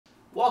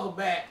Welcome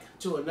back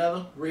to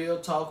another Real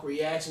Talk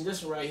reaction.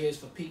 This one right here is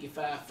for PEAKY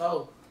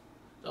 54.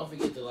 Don't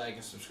forget to like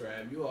and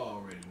subscribe. You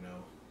already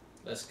know.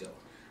 Let's go.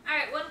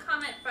 Alright, one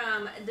comment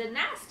from the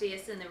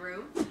nastiest in the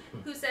room,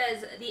 who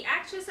says, the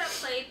actress that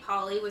played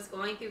Polly was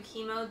going through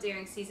chemo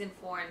during season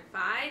 4 and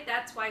 5.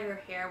 That's why her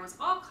hair was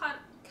all cut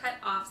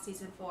off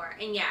season 4.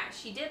 And yeah,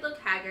 she did look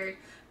haggard,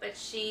 but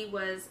she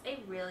was a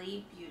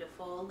really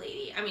beautiful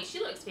lady. I mean, she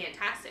looks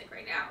fantastic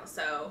right now.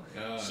 So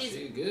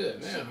she's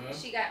good now, huh?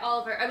 She got all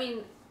of her,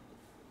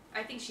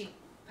 I think she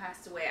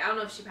passed away. I don't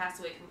know if she passed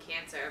away from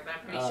cancer, but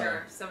I'm pretty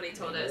sure somebody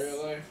told us.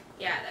 Real life?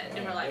 Yeah, that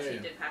in real life she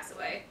did pass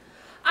away.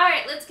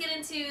 Alright, let's get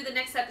into the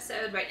next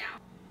episode right now.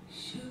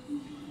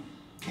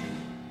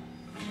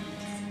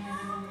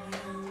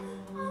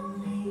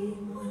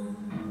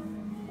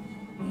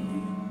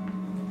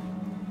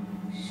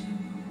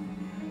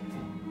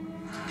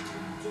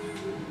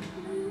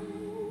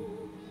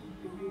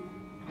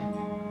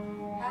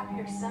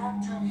 Happy or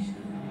sad, Tom?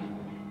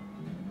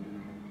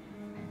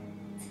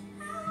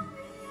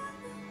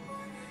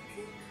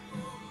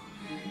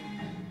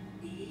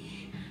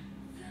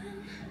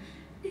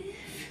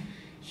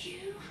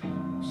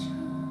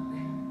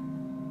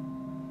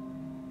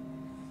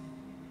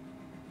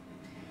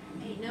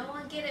 Ain't no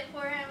one get it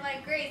for him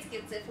like Grace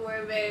gets it for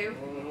him, babe.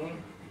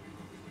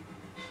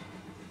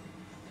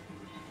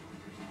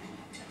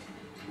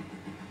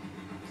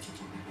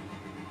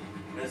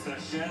 Mr.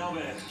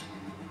 Shelby,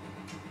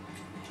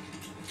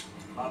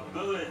 a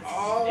bullet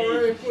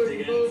Already to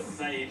get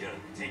inside your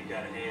tinker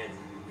head.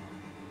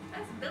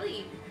 That's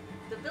Billy,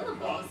 the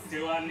Billables. Up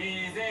to our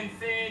knees in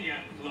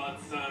Fenian blood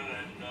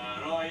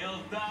surrender or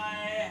you'll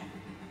die.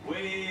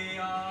 We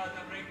are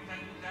the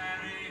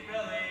Brickton-Derry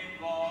Billy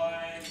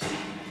Boys.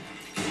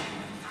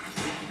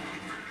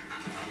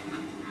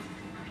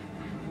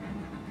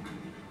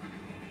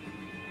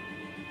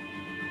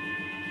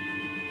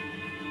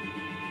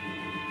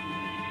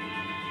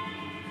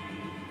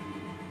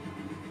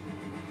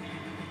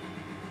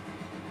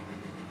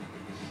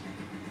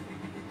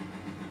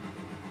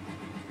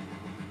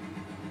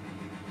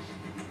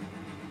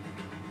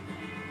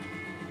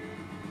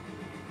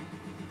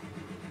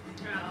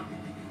 Oh,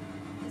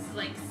 this is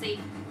like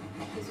safe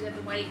because we have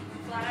the white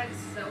flags,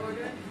 so we're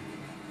doing.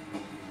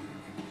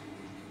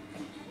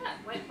 Yeah,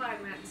 white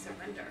flag meant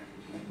surrender.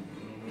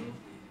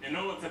 You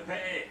know what to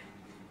pay.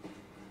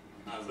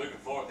 I was looking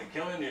forward to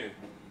killing you.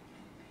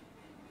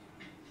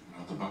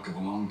 At the back of a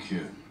long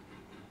queue.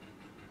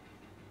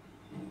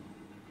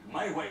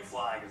 My white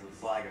flag is a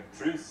flag of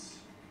truce.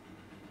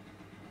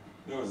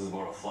 Yours is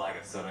more a flag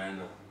of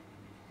surrender.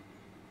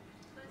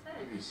 What is that?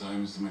 What do you say,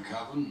 Mr.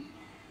 McCavan?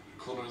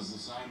 Colour is the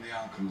same, the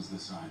outcome is the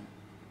same.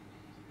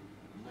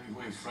 I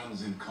believe we've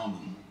friends in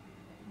common.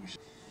 We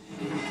should...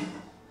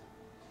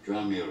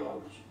 Drown me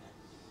around.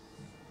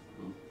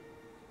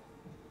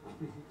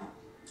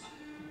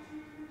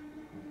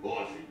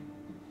 Bossy.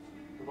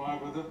 Goodbye,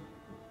 brother.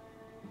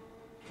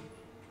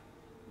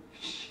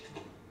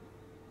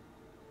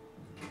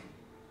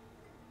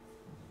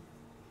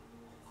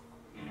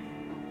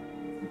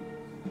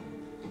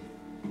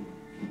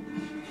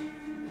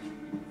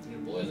 Your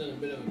boy's in a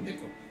bit of a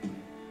pickle.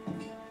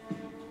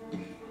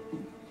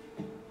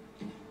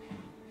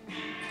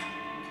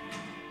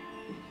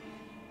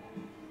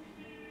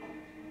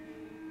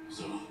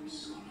 So,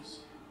 Mrs. Connors,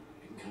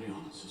 you can carry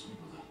on, it's just my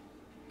brother.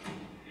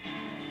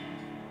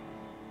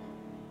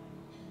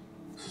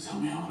 So tell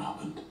me how it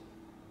happened.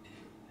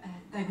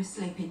 They were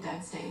sleeping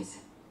downstairs.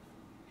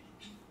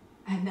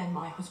 And then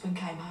my husband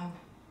came home.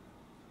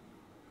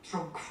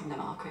 Drunk from the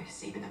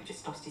Marquis, even though he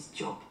just lost his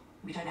job.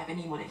 We don't have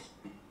any money.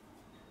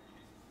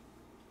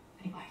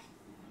 Anyway,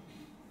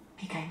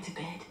 he came to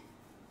bed.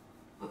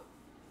 But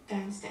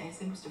downstairs,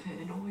 they must have heard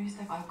a noise.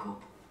 They woke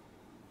up.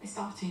 They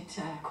started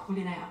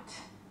calling out.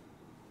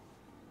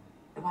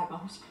 They woke my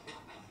husband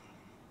up.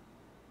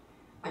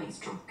 When he's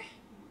drunk,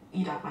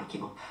 you don't wake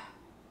him up.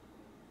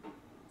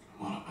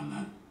 What happened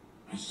then,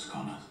 Mrs.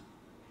 Connors?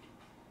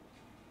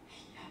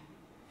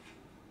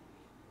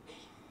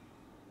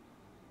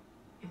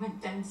 He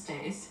went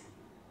downstairs.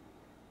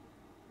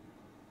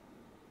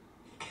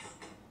 He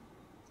killed them.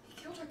 He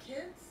killed our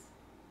kids?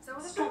 Is that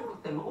what it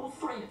Strangled them, all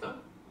three of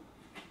them.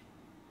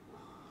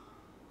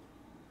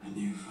 And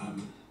you've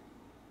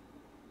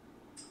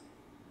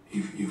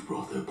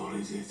brought their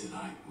bodies here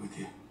today with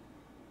you.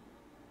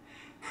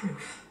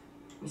 Proof,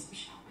 Mr.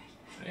 Shelby.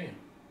 Damn.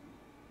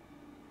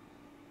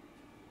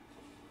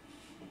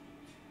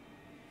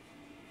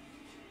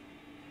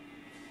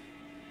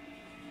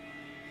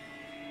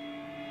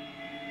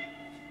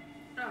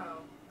 Oh,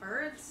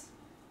 birds?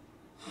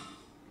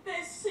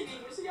 Their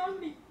singing was the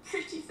only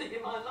pretty thing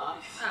in my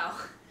life.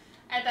 Oh,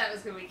 I thought it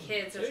was gonna be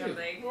kids or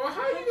something. Well,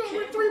 how you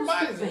gonna put 3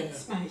 bodies in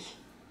Convince here? me.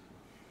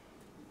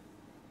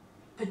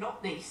 But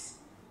not this.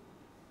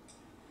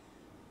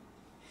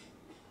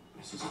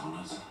 Mrs.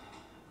 Connors,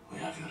 we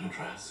have your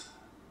address.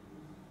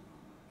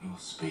 We will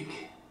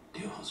speak to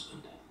your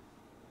husband.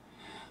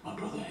 My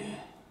brother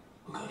here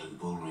will go to the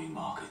Bullring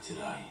Market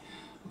today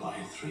and buy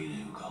you 3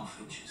 new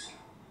goldfinches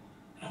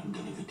and have them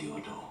delivered to your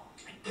door.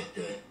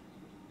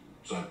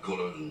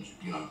 and,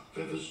 you know,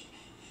 feathers.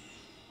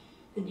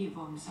 The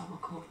newborns I will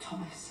call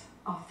Thomas,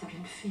 Arthur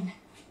and Finn.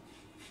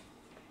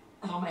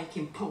 And I'll make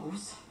him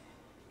pause,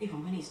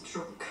 even when he's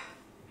drunk.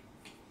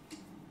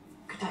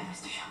 Good day,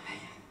 Mr. Shelby.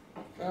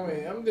 I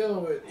mean, I'm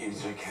dealing with You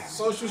take care.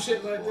 social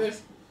shit like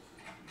this.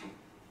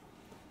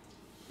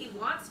 He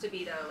wants to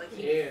be though, like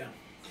he, Yeah.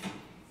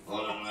 I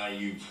don't know how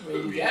you I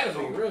mean, you gotta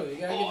be, really.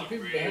 You gotta get the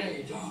people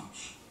behind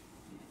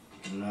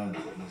you. Learn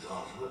things,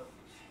 Arthur.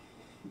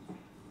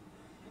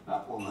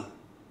 That woman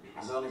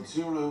has only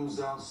 2 rooms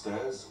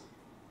downstairs.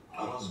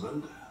 Her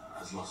husband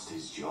has lost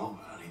his job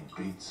and he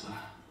beats her.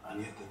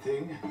 And yet the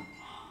thing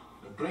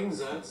that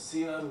brings her to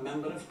see a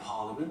member of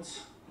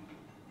parliament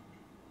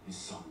is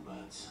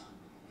songbirds.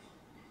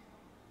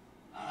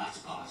 Now that's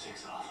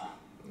politics, Arthur.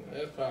 Yeah,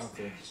 that's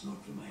politics. It's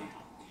not for me.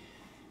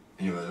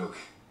 Anyway, look,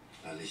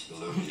 at least the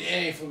look. It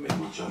ain't for me.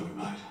 What joke we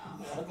made.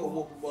 I'll go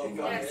whoop a ball.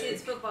 yeah, see,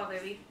 it's football,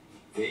 baby.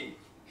 Finn,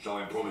 so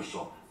I promised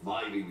her,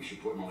 maybe we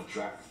should put him on a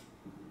track.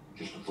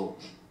 Just a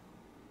thought.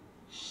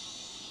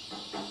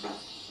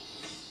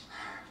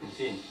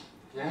 Finn,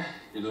 yeah?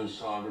 You're doing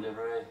sound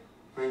delivery.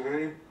 Ring,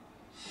 ring.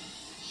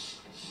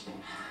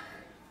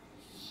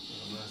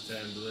 Last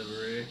time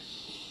delivery.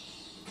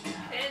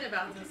 And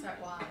about to start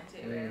walking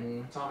too,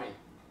 man. Tommy,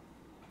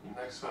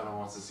 next fella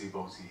wants to see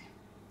Boaty.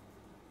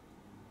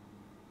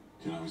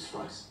 Do you know his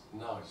face?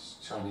 No, it's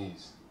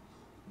Chinese.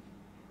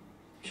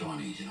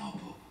 Chinese in our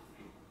pub.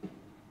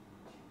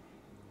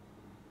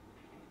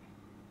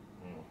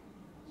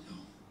 So,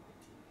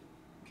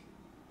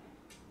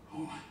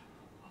 all right.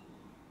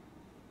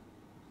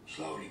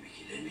 Slowly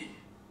we get him in.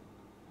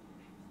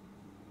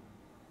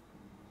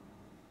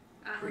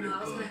 I don't know, I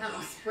was gonna have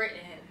him sprint in,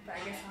 but I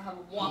guess I'll have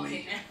him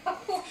walking now.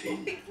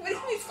 Finn. What do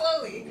you mean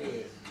slowly?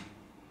 Good.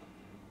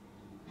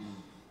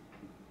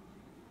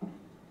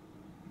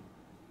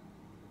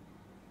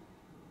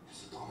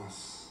 Mr.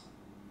 Thomas.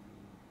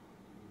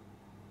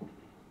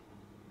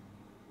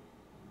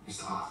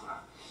 Mr. Arthur.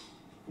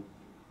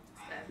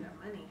 This guy's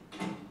got money.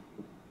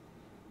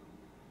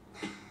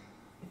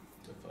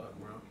 The fuck,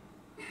 bro?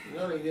 You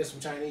know they did some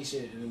Chinese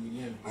shit in the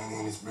beginning. My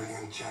name is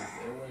Brilliant Chang.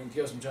 They went and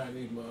killed some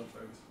Chinese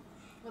motherfuckers.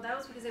 Well, that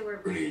was because they were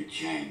Brilliant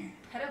Chang.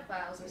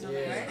 pedophiles or something,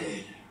 Yeah. right?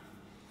 Dead.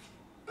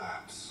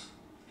 Perhaps.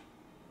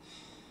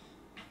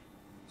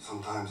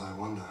 Sometimes I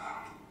wonder,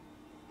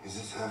 is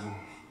this heaven?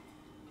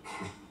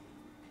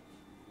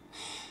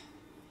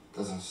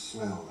 Doesn't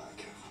smell like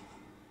heaven.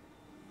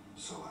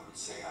 So I would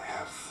say I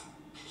have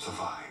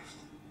survived.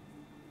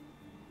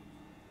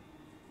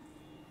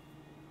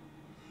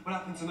 What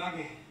happened to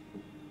Maggie?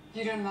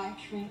 You don't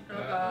like me?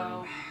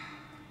 Uh-oh.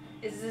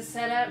 Is this a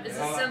setup? Is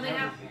this something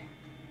happening?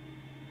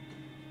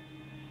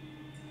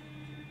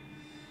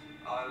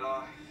 I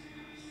like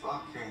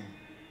fucking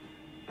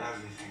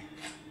everything.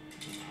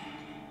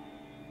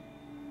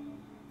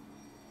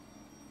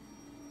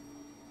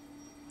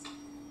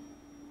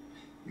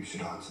 You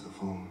should answer the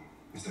phone,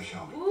 Mr.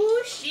 Shelby.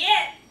 Ooh, shit!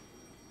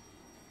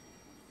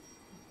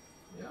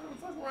 Y'all don't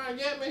fuck around and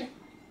get me.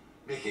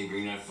 Mickey,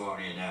 bring that phone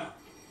here now.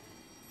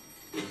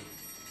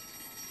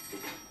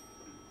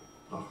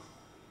 Oh.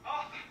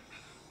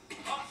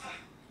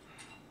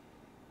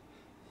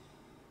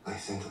 I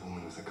sent a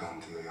woman with a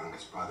gun to your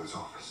youngest brother's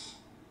office.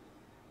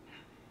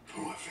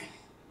 All right, Finn.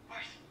 Wait.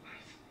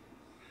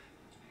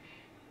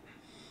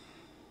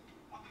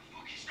 What the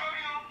fuck is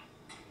going on?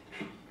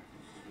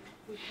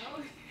 We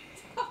know.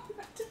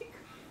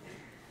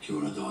 Do you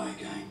want to die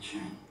again,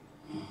 Chang?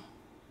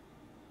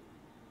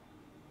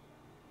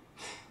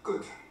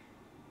 Good.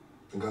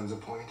 The guns are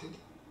pointed.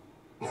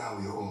 Now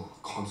we're all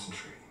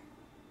concentrating.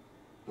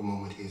 The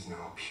moment is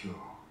now pure.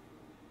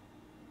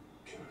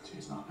 Purity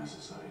is not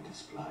necessary.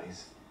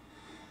 Displays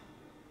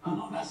are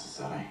not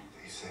necessary.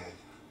 They said,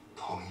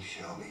 Tommy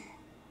Shelby.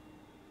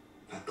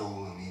 That door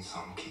will need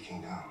some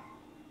kicking down.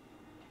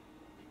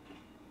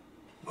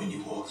 When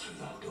you walked through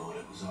that door,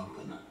 it was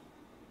open.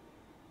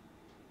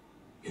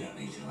 You don't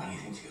need to do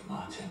anything to get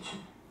my attention.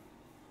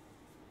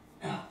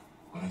 Now,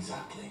 what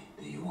exactly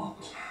do you want?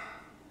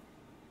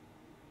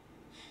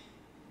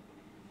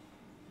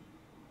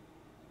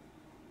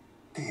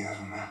 Do you have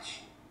a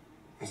match,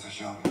 Mr.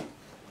 Shelby?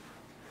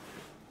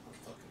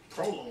 Fucking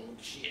prolonged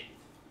shit.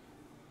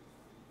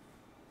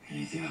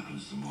 Anything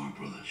happens to my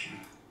brother,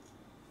 Chang,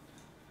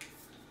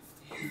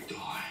 you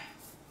die.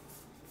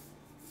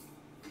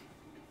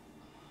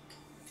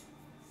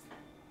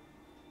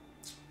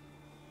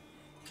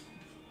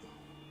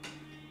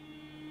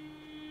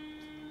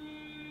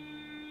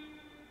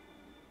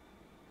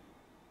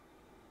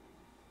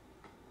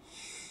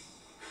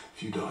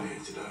 If you die here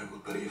today, we'll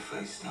bury your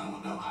face down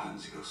on no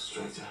hands. You go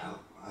straight to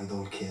hell. I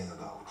don't care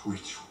about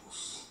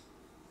rituals.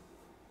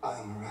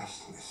 I'm a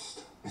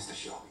rationalist, Mr.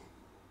 Shelby.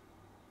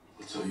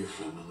 I'll tell your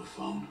friend on the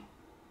phone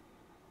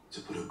to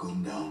put a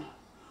gun down,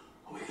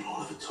 and we can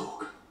all have a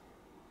talk.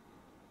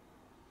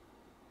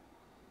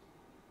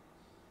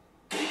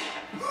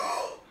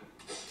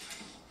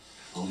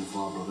 Hold your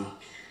fire, brother.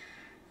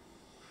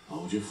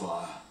 Hold your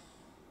fire.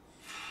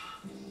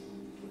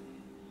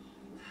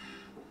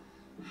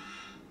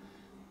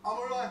 I'm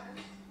alright.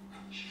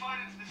 She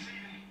financed this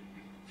evening.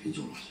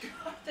 Vigilante.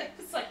 That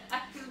was like,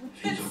 I was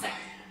Vigilante.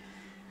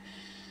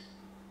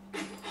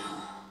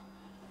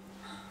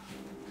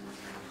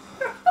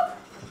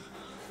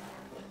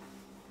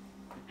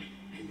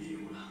 Give me your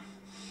order.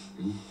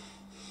 Hmm?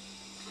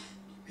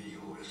 Give me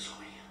your order,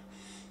 Tommy.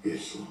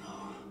 Yes or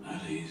no?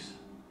 At ease.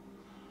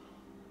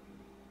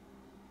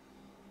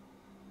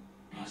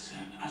 I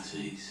said at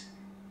ease.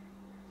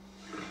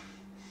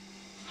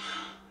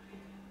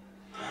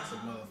 That's a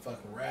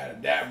motherfucking ride or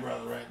die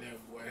brother right there,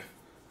 boy.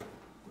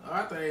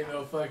 Arthur ain't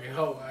no fucking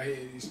hoe out here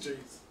in these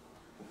streets.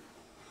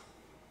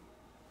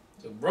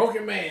 It's a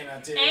broken man, I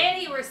tell you. And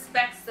he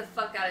respects the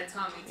fuck out of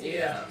Tommy, too.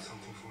 Yeah.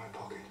 Something from my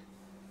pocket.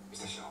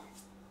 Mr. Shelby.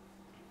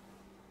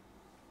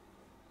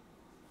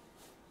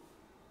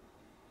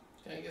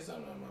 Can I get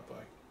something out of my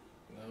pocket?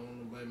 I don't want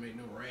nobody make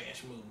no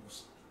rash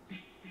moves.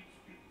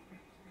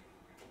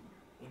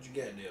 What you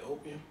got there?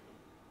 Opium?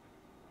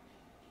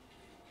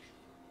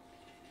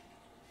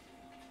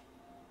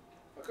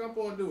 What can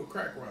boy do with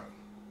crack rock?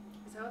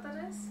 Is that what that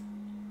is?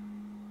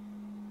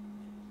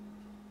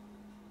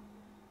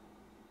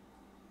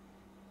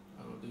 I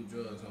don't do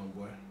drugs,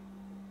 homeboy.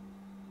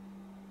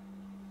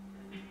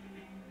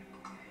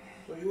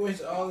 So you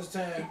wasted all this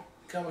time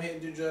coming here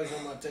and do drugs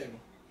on my table.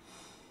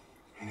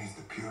 It is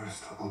the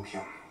purest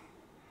opium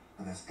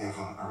that has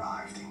ever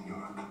arrived in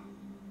Europe.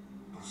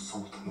 No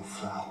salt, no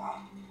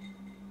flour,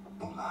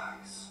 no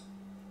lies.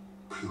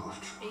 Pure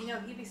truth. And you know,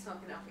 he be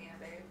smoking opium,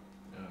 babe.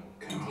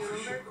 Came Do you off a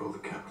ship remember? called the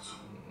Capital.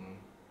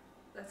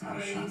 That's Out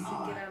what of he used to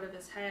Shanghai. get out of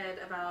his head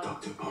about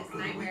Dr. his Poplar, the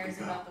nightmares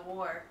wicked about the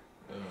war.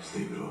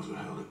 Stevedores were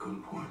held at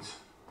gunpoint.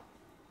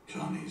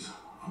 Chinese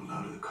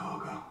unloaded the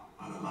cargo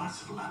by the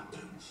light of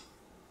lanterns.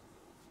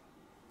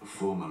 The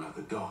foreman at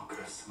the dock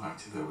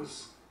estimated there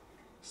was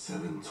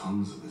 7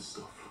 tons of this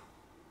stuff.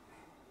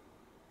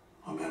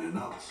 I made a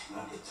note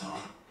at the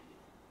time.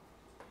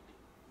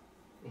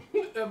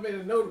 I made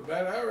a note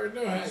about it. I already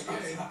know how I it spoke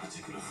to goes. that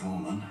particular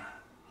foreman,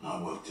 and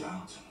I worked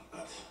out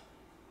that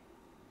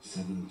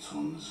 7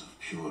 tons of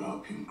pure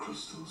opium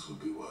crystals would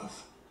be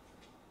worth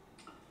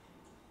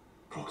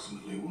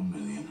approximately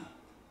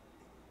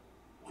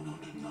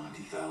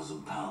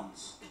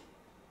 £1,190,000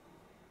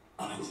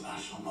 on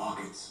international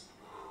markets.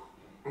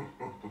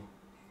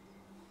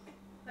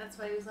 That's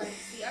why he was like,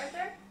 see,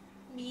 Arthur?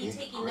 Me Big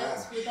taking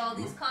notes crash. with all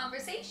these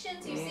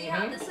conversations. You see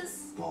how this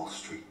is... Wall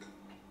Street.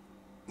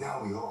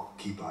 Now we all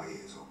keep our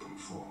ears open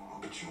for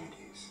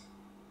opportunities.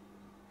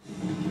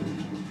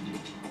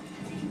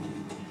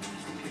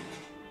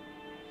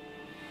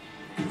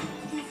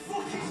 What the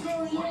fuck is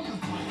going on?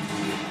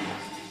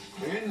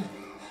 Ben,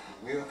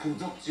 we are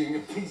conducting a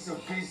piece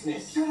of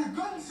business. Get a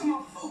gun to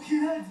my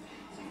fucking head!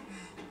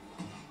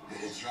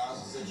 The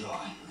trousers are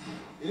dry.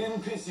 You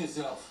didn't piss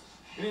yourself.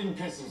 He didn't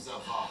piss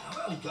himself off.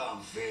 Well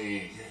done,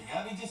 Fig. You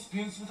had any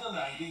disputes with a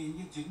lady and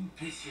you didn't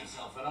piss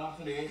yourself, and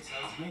Arthur here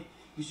tells me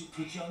we should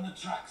put you on the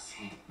tracks.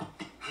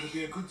 It'll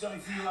be a good day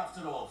for you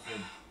after all,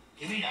 Finn.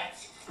 Give me that.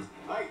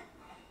 Hey,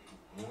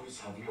 always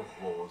have your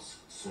whores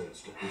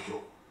searched at the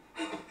door.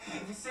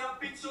 If you sell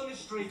bits on the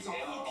streets, I'll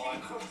All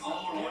right,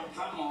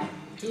 come on.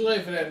 Too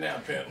late for that now,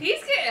 pimp.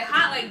 He's getting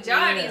hot like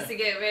John Yeah. used to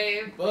get,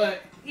 babe.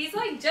 But He's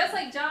like just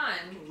like John.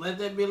 let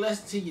that be a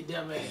lesson to you,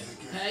 dumb ass.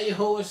 Have your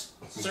hoes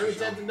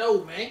searched at the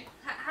door, man.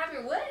 Have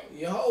your what?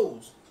 Your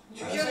hoes.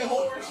 You I say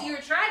whores.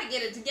 were trying to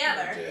get it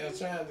together. Yeah, I'm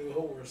trying to do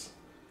whores.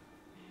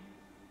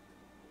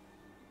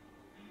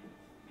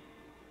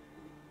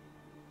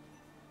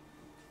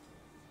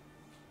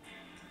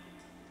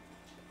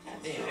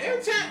 Damn,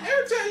 every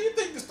time you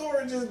think the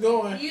story just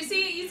going. You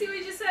see what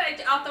you just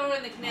said? I'll throw it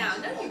in the canal.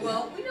 No, you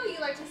won't. We know you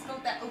like to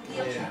smoke that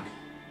opium. Yeah.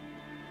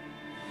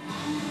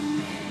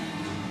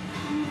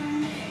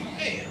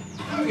 Damn,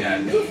 now we got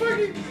a new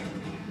fucking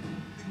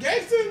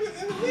gangster in the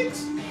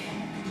mix.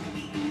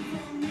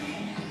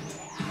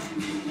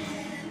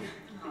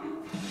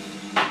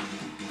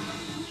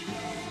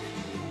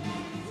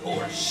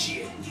 Horse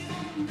shit.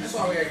 That's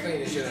why we gotta clean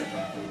this shit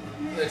up.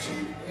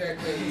 Listen, we gotta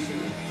clean this shit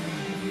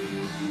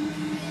up.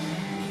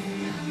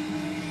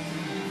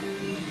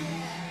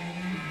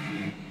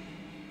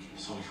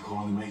 Sorry for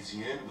calling the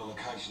meeting here, but the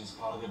location is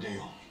part of the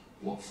deal.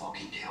 What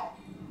fucking deal?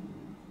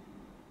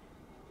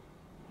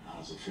 How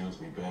does it feel to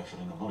be barefoot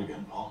in the mud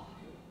again, Paul?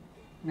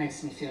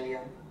 Makes me feel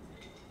young.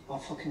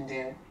 What fucking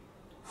deal?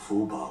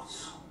 4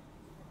 boats,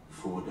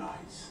 4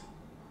 days,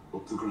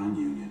 up the Grand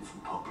Union from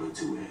Poplar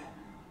to here.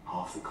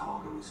 Half the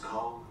cargo is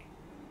coal,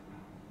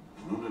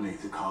 and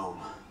underneath the coal,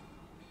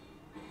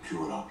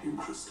 pure opium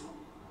crystal.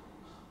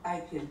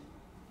 Opium.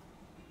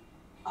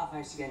 I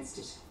vote against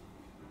it.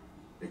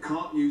 They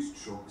can't use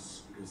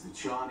trucks because the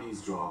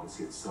Chinese drivers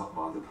get stopped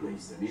by the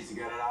police. They need to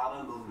get it out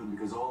of London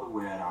because all the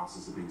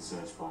warehouses have been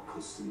searched by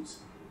customs.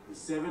 The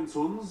 7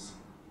 tons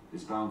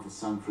is bound for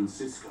San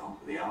Francisco.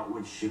 The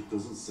outward ship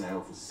doesn't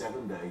sail for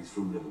 7 days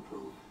from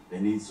Liverpool. They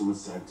need somewhere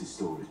safe to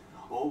store it.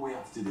 All we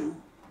have to do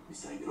is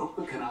take it up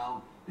the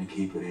canal and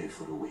keep it here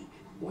for a week.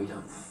 We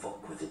don't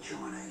fuck with the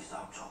Chinese,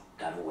 though, Tom.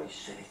 They've always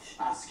said it.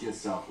 Ask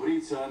yourself, would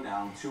he turn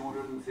down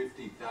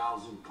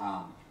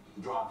 £250,000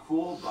 to drive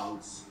 4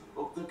 boats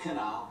up the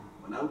canal,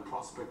 with no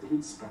prospect of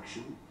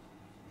inspection.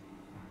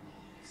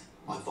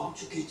 My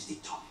vote's against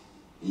it, Tom.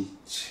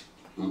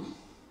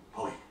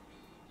 Polly,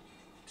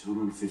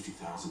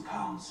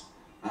 £250,000.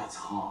 That's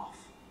half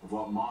of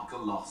what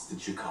Michael lost in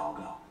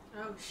Chicago.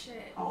 Oh,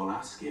 shit. I will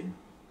ask him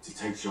to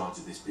take charge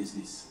of this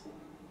business.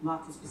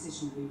 Michael's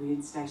position will be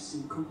reinstated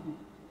in the company.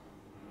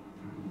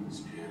 This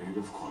period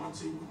of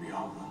quality will be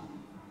over.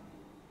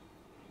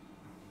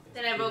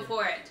 Then I vote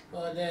for it.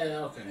 Well, then,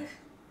 okay.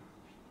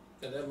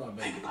 Yeah, that's my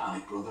baby. Think about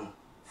it, brother.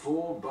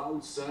 4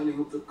 boats sailing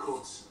up the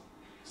cuts,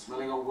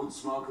 smelling of wood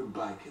smoke and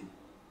bacon.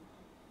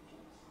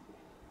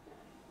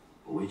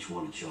 Which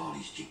one of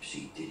Charlie's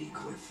gypsy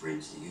diddy-coy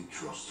friends do you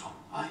trust, Tom,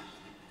 eh?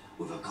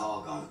 With a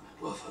cargo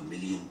worth £1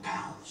 million.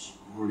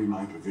 Already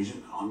made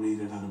provision. I'm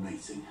needed at a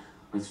meeting.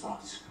 Let's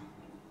vote.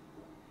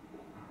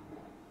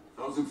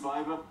 Those in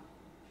favour?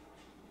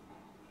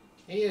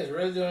 He is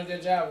really doing a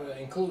good job of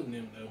including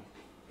him, though.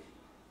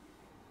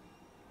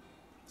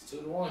 It's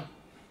 2-1.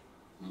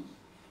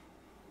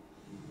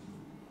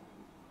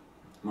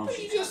 What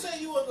you just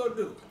said you weren't going to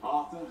do?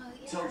 Arthur,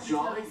 yeah, tell until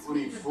Charlie I we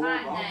need sweep 4 the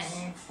pot boats,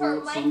 then. 4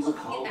 Or tons of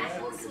Michael coal can get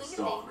back when in it the gets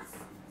swing of dark.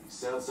 things.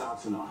 Sails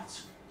out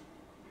tonight.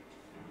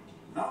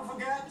 Don't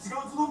forget to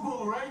go to the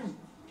bull ring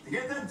to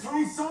get them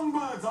 3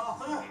 songbirds,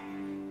 Arthur.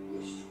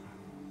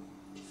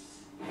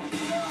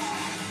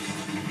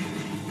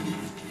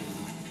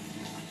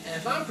 And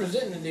if I'm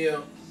presenting the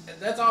deal,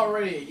 that's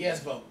already a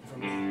yes vote for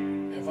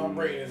me. If I'm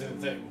bringing it to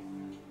the table.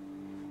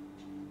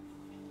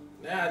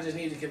 Now I just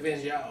need to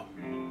convince y'all.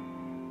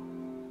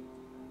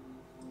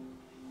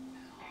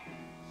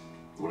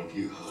 What have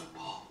you heard,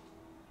 Paul?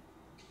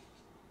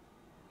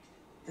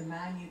 The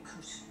man you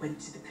cut went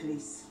to the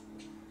police.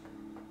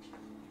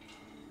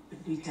 But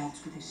we dealt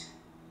with it.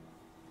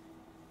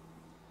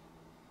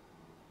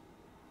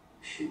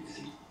 Shoot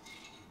him.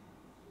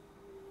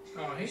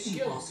 Oh, he She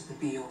killed him. was, it would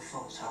be your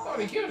fault, I thought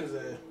Arthur. he killed his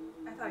ass.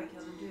 I thought he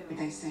killed him too. But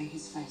they say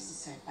his face is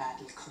so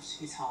badly cut,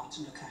 it's hard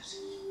to look at.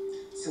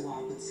 So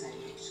I would say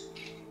it.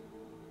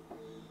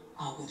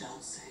 I would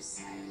also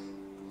say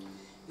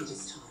it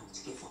is time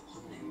to give up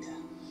on Linda.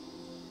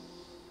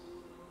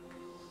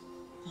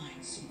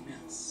 Find someone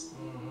else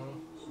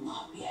who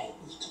might be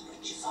able to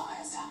put your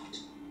fires out.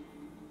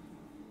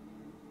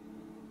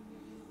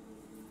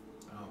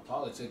 Oh,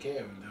 Paula took care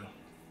of it, though.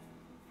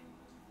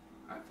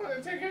 I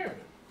thought they take care of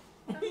it.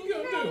 What you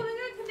gonna Yeah, do? well, they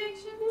got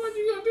connections. What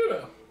you gonna do,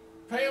 though?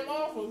 Pay him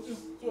off or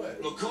just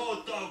what? Record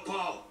though,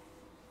 Paul.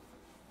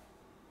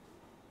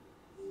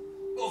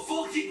 Oh,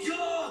 fucking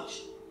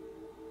George!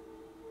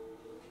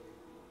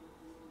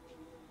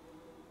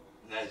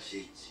 That's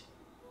it.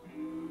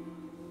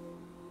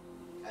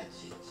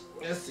 That's it.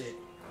 That's it.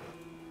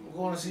 I'm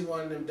going to see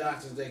one of them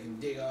doctors that can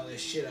dig all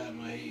this shit out of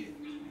my head.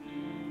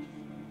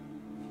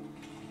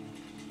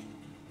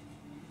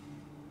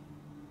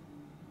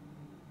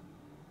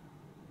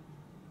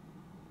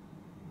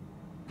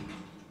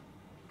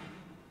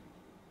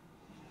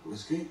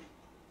 Whiskey?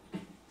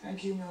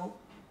 Thank you, no.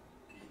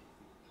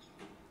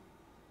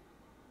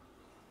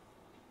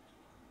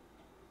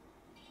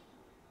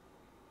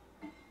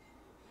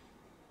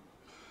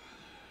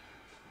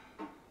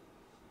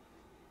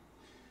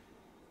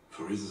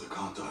 For reasons I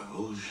can't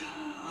divulge,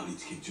 I need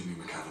to keep Jimmy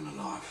McCavern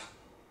alive.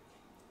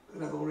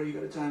 But I've already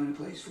got a time and a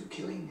place for the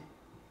killing.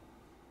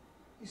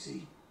 You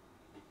see,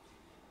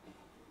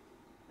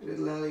 a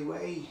little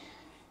alleyway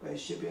by a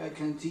shipyard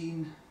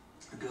canteen,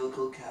 a girl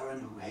called Karen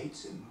who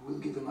hates him, who will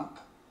give him up.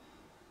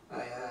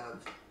 I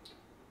have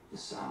the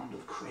sound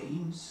of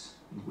cranes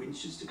and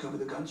winches to cover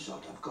the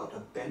gunshot. I've got a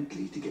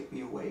Bentley to get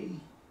me away.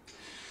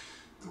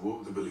 The war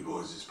with the Billy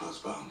Boys is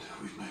postponed.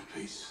 We've made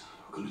peace.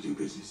 We're going to do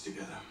business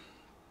together.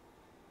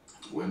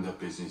 When that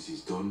business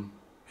is done,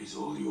 it's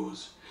all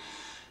yours.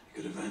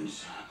 You could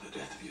avenge the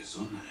death of your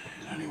son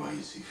in any way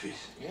you see fit.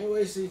 Any way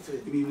you see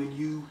fit. You mean when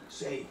you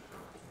say,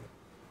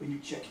 when you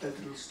check that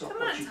little stopwatch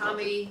Come on, you've got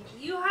Tommy.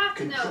 You have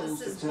to know controls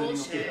this is the turning of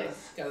the bullshit.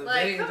 earth?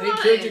 Like, they come on.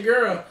 killed your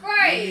girl.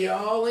 Right. You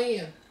all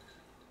in.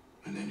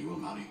 And then you will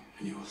marry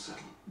and you will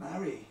settle.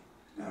 Marry?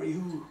 Marry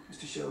who,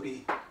 Mr.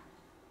 Shoddy?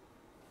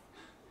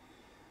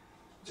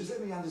 Just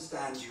let me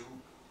understand you.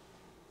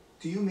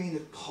 Do you mean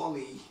that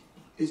Polly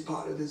is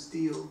part of this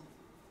deal?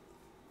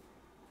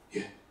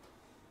 Yeah.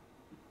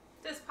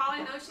 Does Polly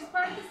know she's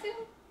part of this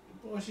deal?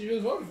 Well, she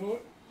just voted for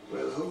it.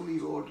 Well, holy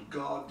Lord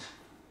God.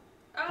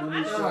 I Don't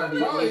don't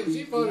you Polly, say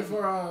she voted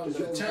for Does the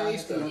your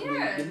Chinese vanity stuff. have any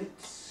Yeah.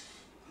 limits?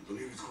 I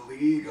believe it's called the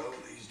ego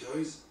these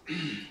days.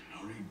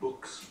 I read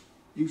books.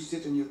 You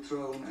sit on your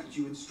throne and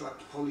you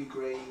instruct Polly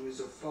Gray, who is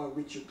of far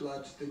richer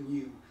blood than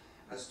you,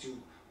 as to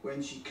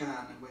when she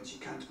can and when she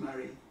can't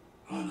marry.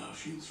 I know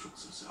she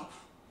instructs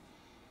herself.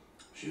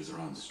 She has her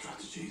own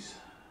strategies,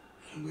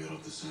 and we are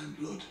of the same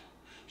blood.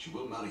 She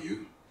will marry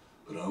you,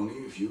 but only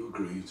if you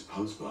agree to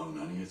postpone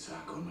any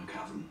attack on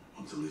McCavern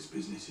until this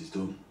business is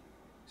done.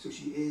 So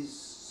she is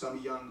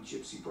some young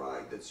gypsy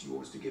bride that's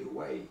yours to give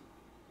away.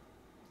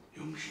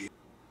 Young she.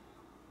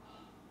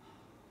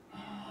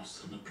 I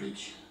was on the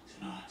bridge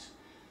tonight.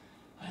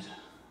 And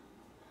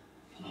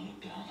I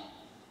looked down,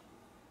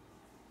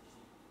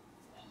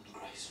 and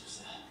Grace was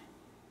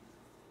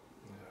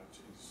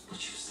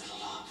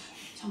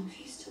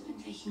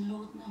Viking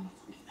lord now?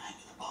 The fucking name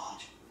of the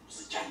barge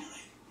was the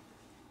January.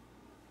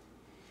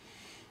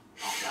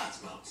 Our dad's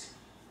boats.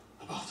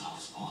 The boat I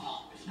was born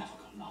on. We've never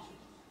got nothing.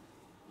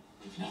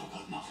 We've never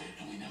got nothing,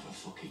 and we never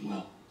fucking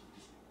will.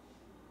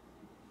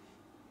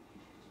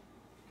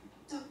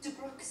 Dr.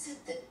 Brooks said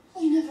that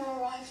you never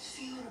arrived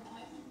for your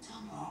appointment,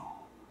 Tom.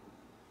 No.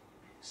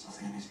 There's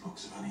nothing in these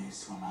books of any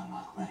use to a man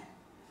like me.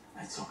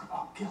 They talk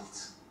about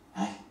guilt,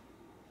 eh?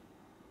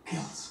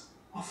 Guilt.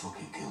 What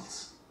fucking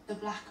guilt? The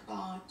black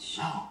barge.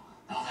 No,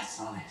 that's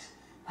not it.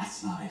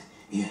 That's not it.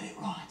 He had it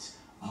right.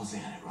 Mosey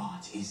had it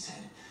right. He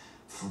said,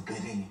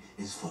 forbidding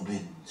is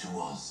forbidden to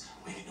us.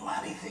 We can do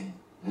anything.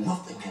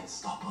 Nothing can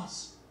stop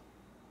us.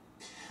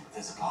 But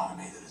there's a part of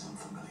me that is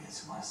unfamiliar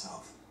to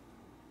myself.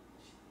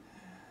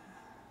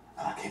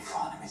 And I keep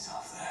finding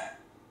myself there.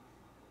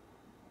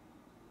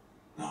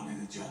 And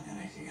only the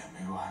January can get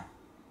me away.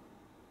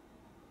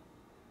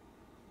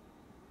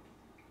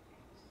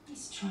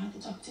 Please try the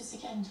doctors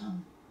again,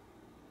 Tom.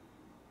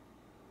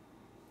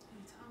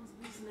 Tom's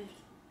losing it.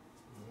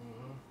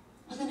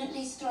 Well, then at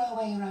least throw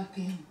away your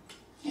opium.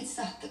 It's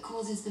that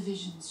causes the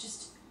visions.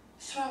 Just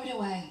throw it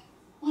away.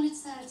 While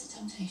it's there, it's a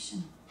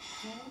temptation.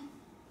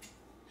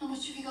 How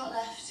much have you got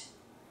left?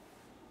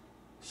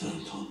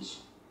 7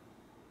 tons.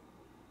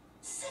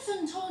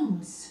 7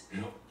 tons?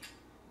 Yep.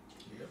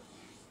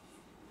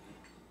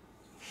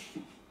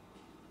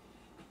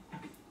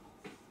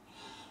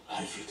 I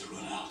hate for it to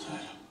run out,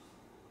 Adam.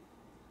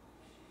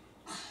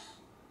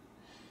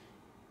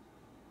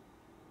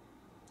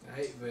 I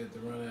hate for it to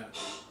run out.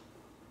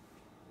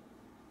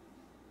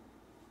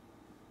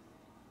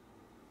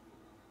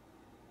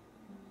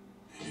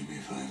 You do me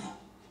a favour.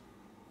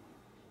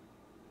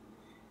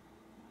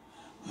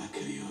 When that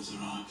kid of yours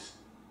arrives,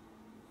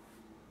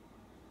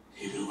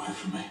 keep it away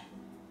from me.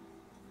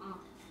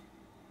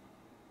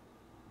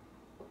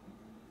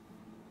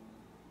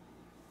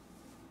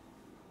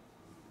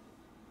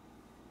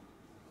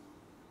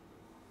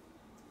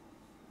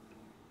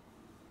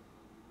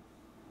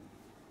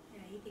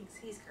 Yeah, he thinks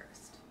he's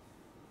cursed.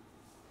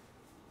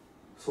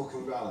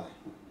 Fucking ballet.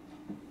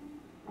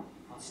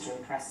 Wants to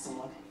impress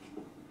someone.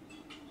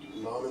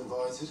 Mom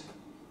invited.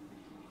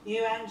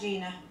 You and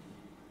Gina.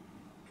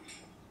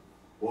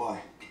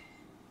 Why?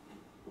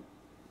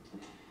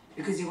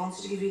 Because he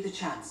wants to give you the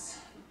chance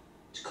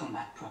to come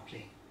back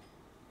properly.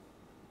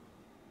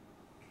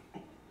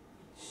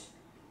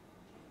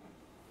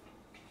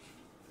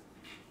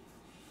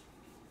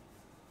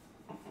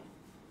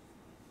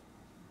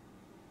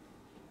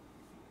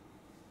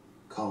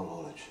 Coal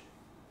haulage.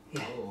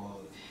 Yeah.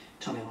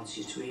 Tommy wants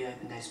you to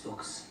reopen those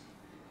books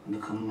and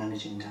become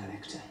managing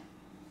director.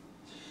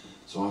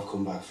 So I've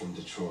come back from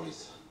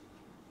Detroit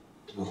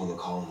to become a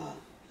coal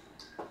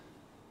man.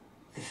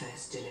 The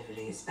first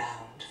delivery is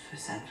bound for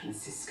San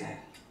Francisco.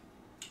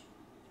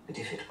 But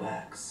if it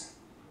works,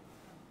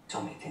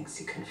 Tommy thinks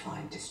he can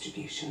find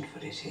distribution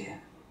for it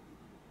here.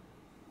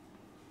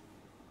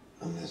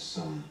 And there's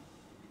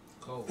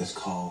coal. There's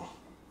coal.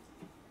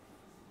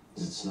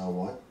 Is it Snow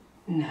White?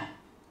 No.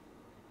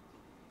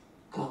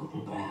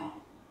 Golden brown.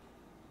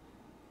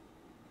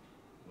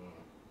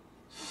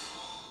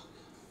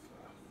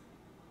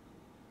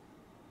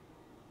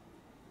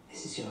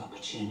 This is your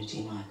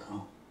opportunity,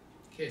 Michael.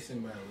 In case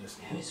anybody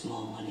listening. There is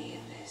more money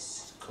in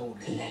this Cold.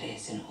 than there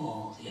is in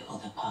all the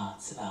other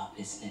parts of our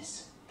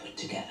business put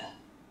together.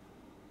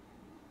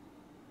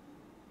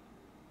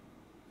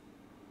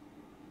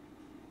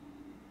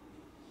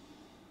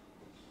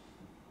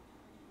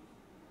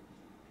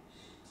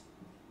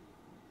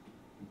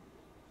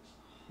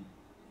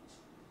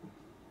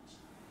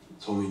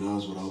 Tommy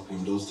knows what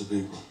opium does to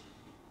people.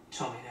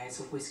 Tommy knows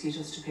what whiskey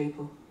does to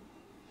people.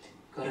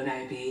 Got an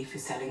OBE for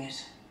selling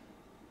it.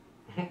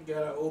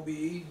 Got an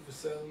OBE for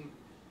selling.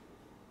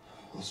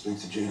 I'll speak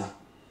to Gina.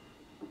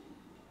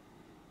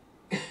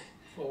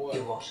 For what?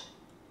 You what?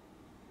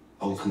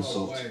 I'll It's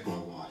consult my wife. my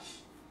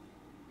wife.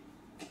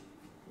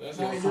 That's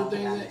Your how you do father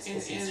ran things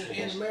this business for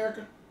in it.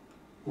 America?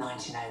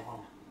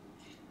 1901.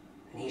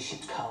 And he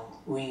shipped coal.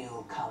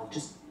 Real coal.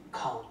 Just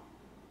coal.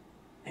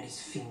 And his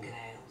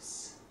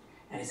fingernails.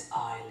 And his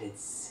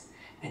eyelids.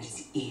 And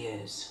his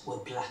ears were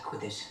black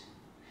with it.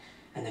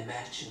 And the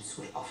merchants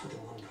would offer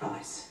them one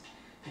price.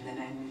 And then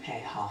only pay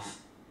half.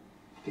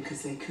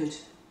 Because they could.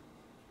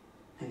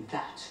 And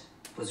that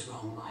was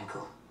wrong,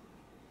 Michael.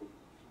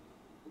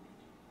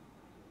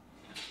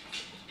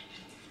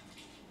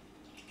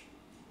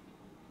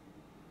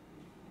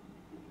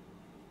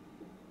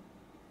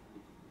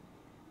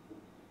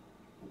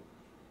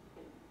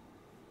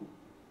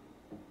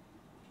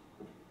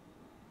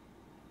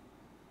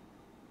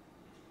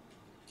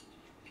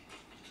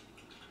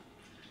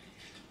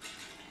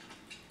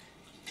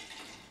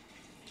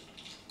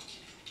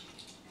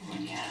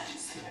 Run your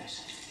hands through it.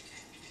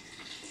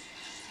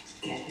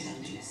 Get it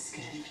under your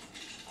skin.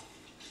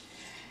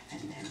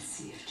 And then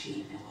see if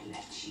Gina will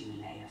let you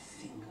lay a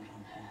finger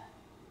on her.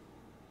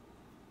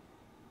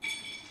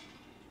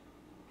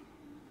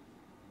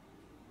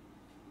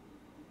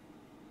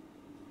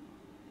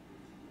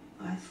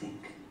 I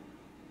think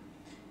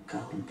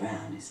golden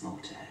brown is more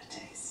to her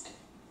taste.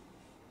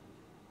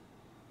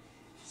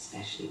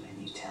 especially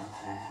when you tell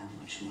her how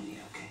much money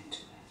you're going to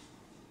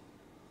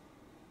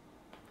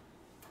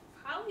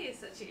earn. Polly is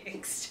such a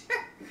youngster.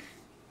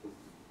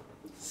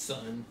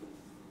 Son.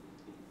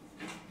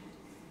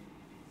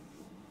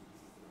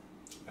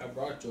 I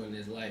brought you in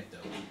this life, though.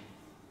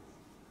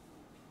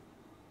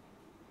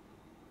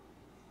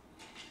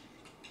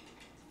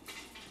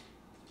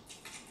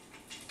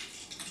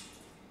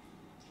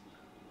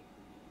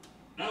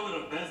 Now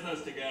we're in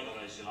business together,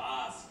 I shall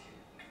ask.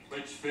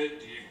 Which foot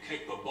do you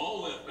kick the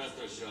ball with,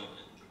 Mr. Shelby?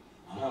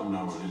 I have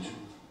no religion.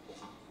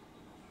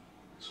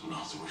 So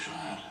not to wish I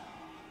had.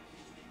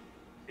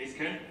 He's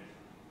kin?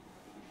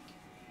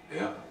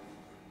 Yeah.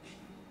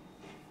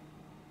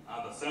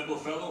 And the simple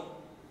fellow?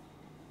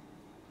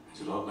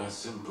 It's a lot less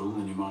simple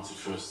than you might at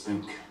first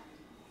think.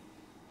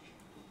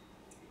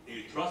 Do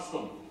you trust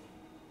them?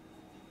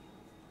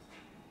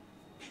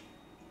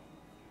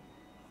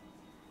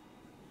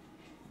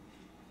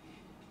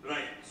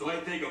 Right, so I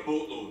take a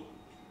boatload.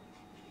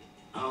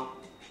 Now,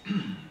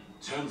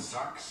 10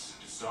 sacks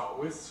to start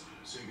with,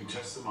 so you can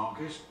test the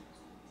market.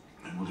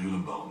 Then we'll deal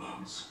in bulk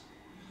loans.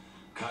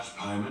 Cash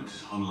payment,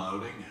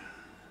 unloading,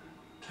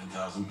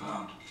 £10,000.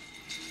 Well,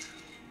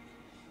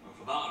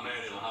 for that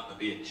amount, it'll have to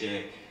be a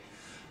check.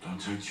 Don't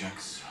take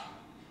checks.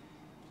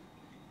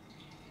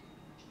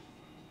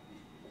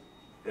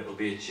 It'll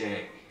be a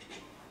check.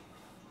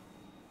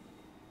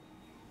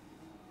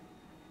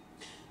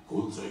 I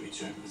wouldn't take a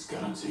check if it's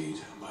guaranteed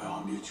by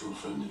our mutual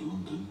friend in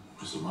London,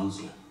 Mr.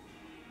 Mansley.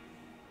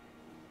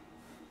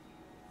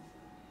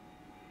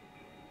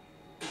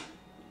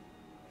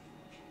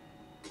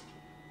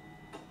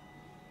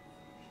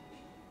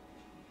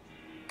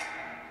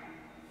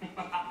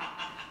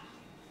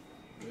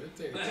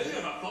 Who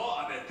ever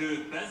thought I'd be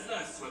doing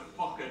business with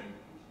fucking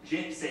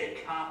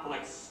gypsy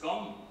Catholic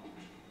scum?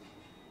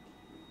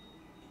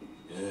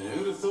 Yeah,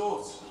 who'd have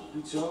thought?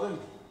 Hey, Charlie?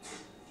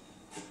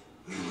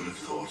 Who would have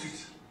thought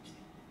it?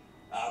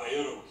 Ah, well,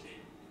 you're okay.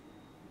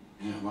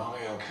 Yeah, well,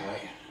 I'm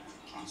okay.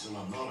 Until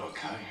I'm not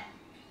okay.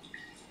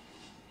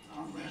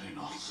 I'm really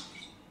not.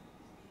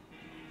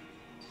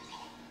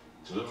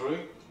 Delivery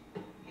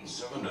in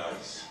 7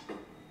 days.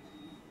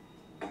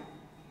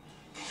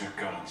 Check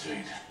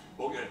guaranteed.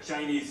 But your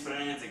Chinese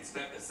friends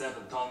expect the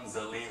 7 tons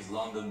that leaves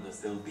London to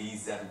still be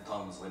 7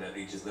 tons when it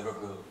reaches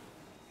Liverpool.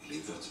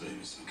 Leave that to me,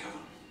 Mr.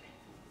 McKevin.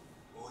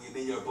 Oh, you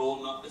mean you're bold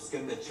enough to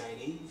skim the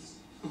Chinese?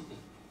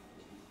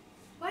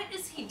 What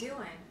is he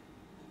doing?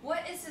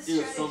 What is his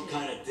You're strategy? some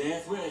kind of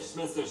death wish,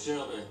 Mr.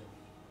 Shelby.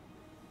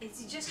 Is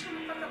he just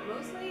trying to fuck up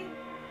Mosley?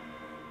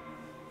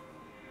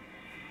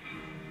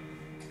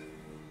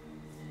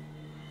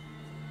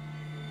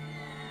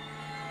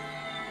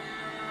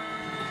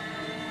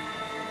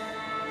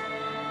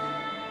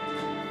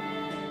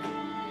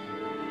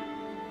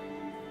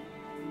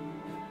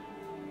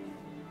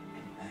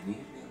 An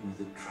evening with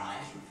a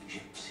tribe of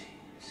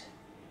gypsies.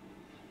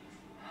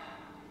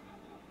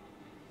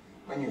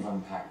 When you've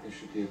unpacked, there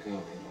should be a girl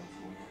here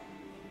for you.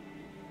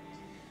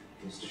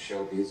 Mr.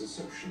 Shelby is a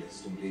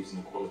socialist and believes in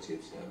equality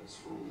of service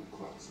for all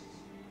classes.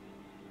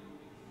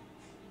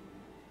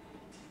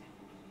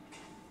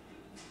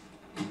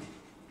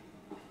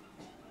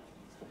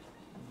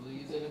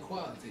 Believes in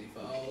equality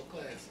for all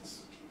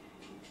classes.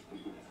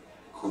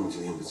 According to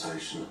the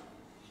invitation,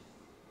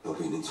 they'll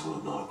be in until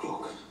at 9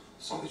 o'clock,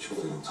 so that you're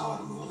feeling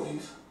tired and we'll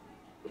leave.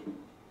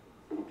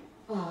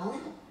 Well,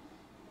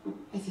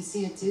 if you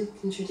see a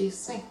duke,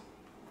 introduce me.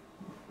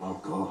 Oh,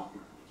 God.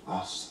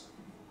 That's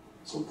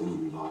something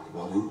you like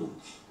about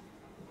England.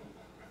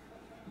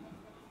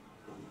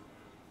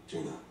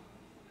 Gina,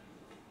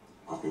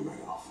 I've been made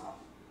an offer.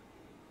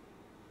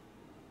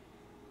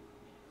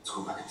 Let's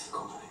go back into the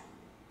company.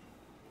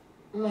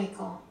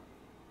 Michael,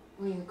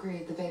 we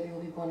agreed the baby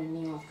will be born in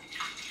New York.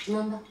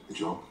 Remember? The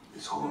job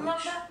is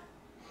haulage,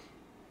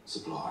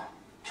 supply,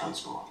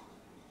 transport,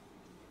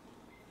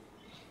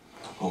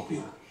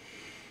 opium.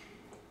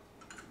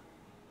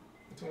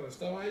 That's all the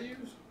stuff I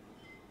use?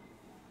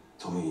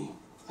 Tommy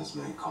has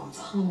made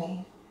contact.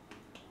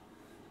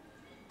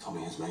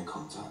 Tommy has made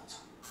contact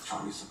with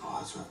Chinese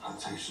suppliers who have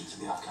plantations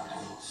in the Afghan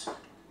hills.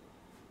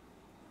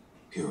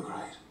 Pure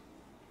grade.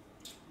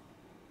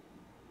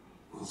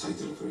 We'll take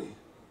delivery.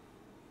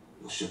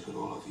 We'll ship it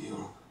all over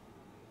Europe.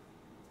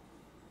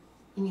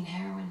 You mean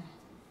heroin?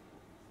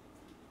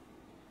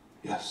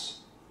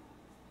 Yes.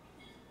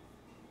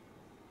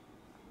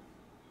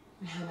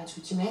 And how much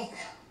would you make?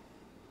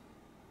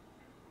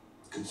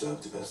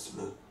 Conservative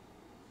estimate.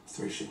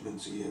 3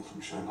 shipments a year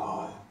from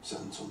Shanghai,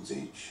 7 tons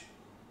each.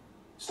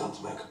 Stand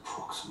to make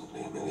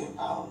approximately £1 million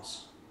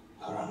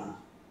per annum.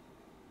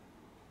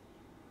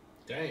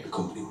 Dang. The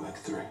company will make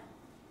 3.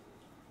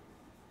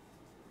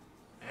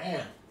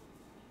 Damn.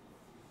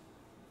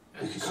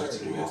 We could go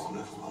to New York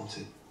whenever we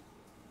wanted.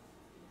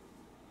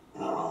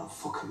 On our own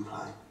fucking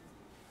plane.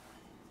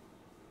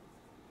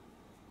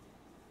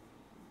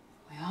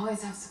 We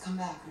always have to come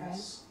back, right?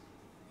 Yes.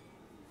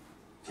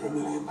 For £1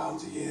 million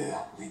a year,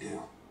 we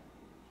do.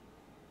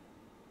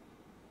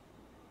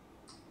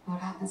 What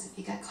happens if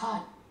you get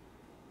caught?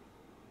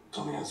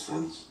 Tommy has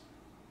friends.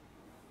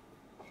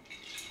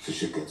 If the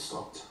ship gets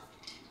stopped,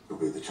 it'll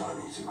be the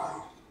Chinese who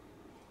hang.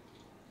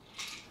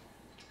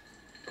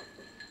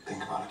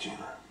 Think about it,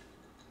 Gina.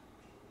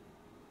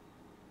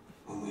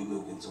 When we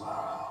move into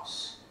our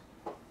house,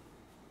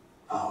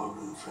 our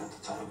room for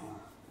entertaining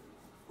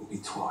will be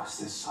twice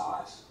this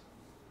size.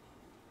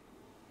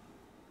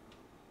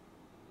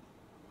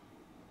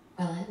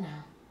 Will it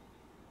now?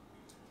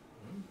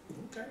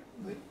 Okay.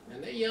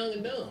 And they're young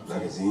and dumb.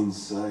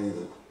 Magazines say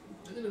that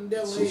Look at them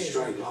devil some heads.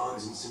 straight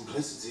lines and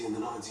simplicity in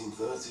the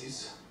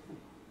 1930s.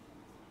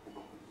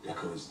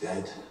 Deco is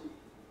dead.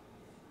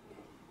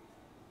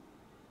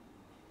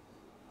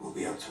 We'll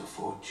be able to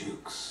afford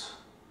dukes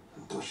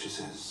and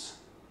duchesses.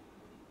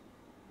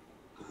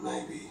 And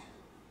maybe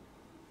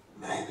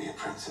a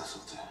princess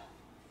or two.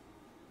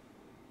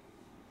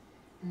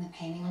 And the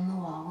painting on the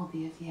wall will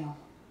be of you.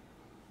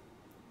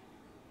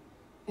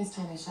 Miss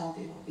Tommy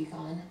Shelby will be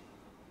gone.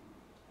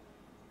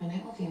 And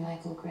it will be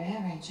Michael Gray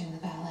arranging the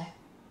ballet.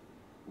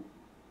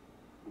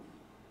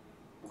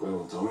 Where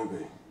will Tommy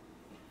be?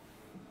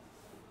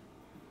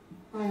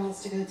 Where he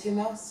wants to go to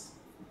most?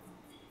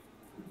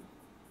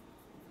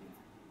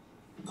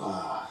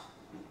 There.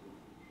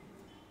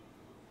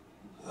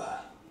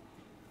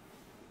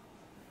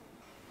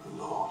 The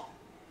Lord.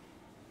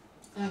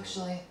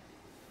 Actually,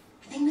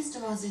 I think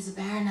Mr. Mosley's a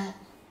baronet.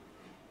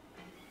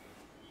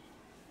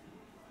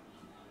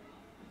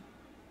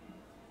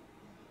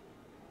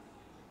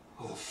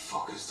 Where the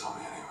fuck is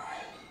Tommy anyway?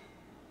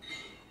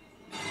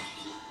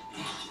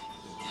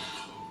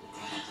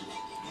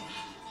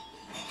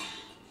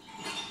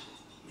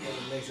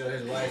 Make sure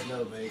his wife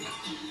knows, babe.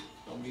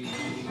 Don't be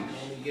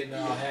getting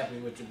all happy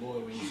with your boy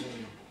when you see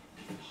him.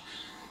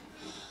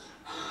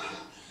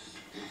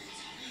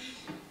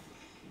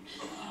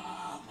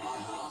 My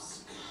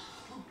house.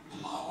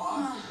 My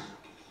wife.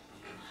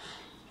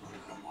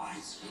 My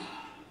wife.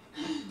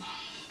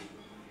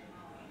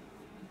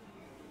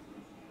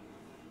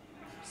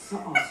 So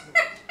awesome.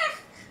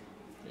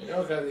 You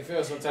know, because he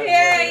feels some type of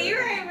Yeah, way. you're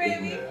right,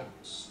 baby. Yeah.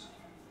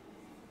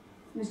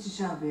 Mr.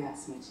 Shelby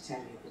asked me to tell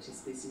you that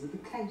he's busy with the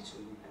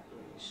catering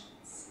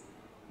preparations.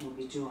 He'll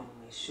be joining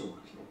me shortly.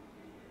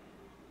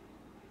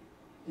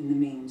 In the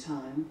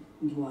meantime,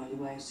 and while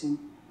you're waiting,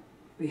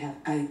 we have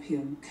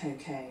opium,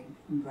 cocaine,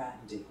 and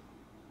brandy.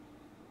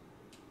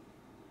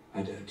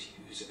 I don't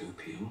use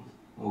opium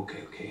or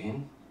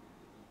cocaine,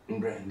 and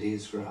brandy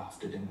is for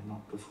after dinner,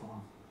 not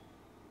before.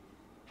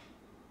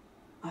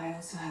 I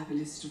also have a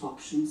list of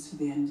options for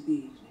the end of the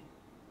evening.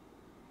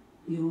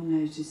 You'll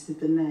notice that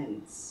the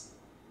maids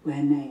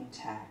wear name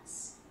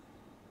tags.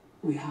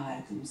 We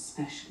hired them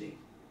specially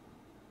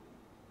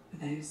for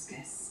those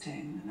guests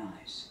staying the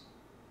night.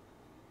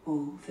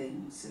 All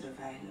things are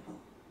available,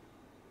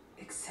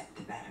 except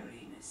the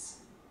ballerinas.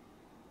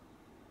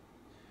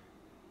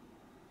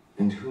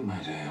 And who,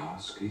 might I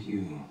ask, are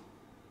you?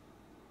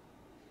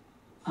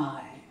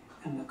 I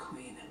am the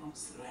queen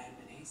amongst the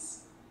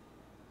Romanies,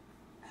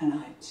 and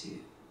I too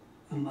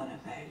am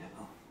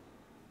unavailable.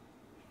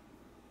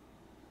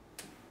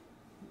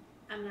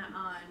 I'm not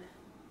on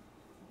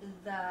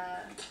the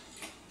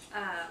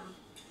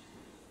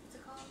what's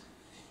it called?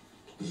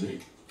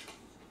 Zeke,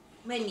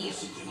 Menu. there's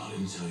something I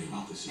didn't tell you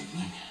about this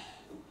evening.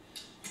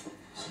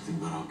 Something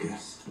about our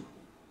guest.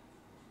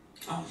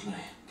 Owsley.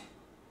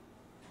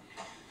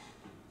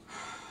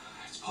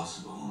 It's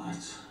possible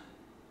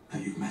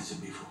that you've met him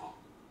before.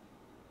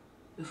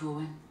 Before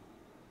when?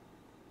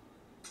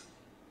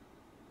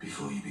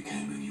 Before you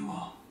became who you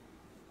are.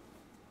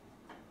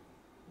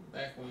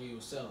 Back when you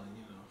were selling,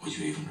 you know. Would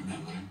you even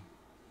remember him?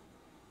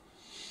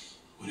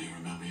 Would he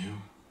remember you?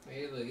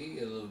 Hey, look, he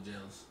get a little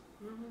jealous.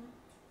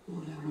 Mm-hmm.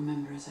 All I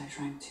remember is I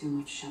drank too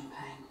much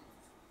champagne.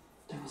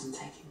 I wasn't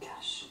taking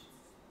cash.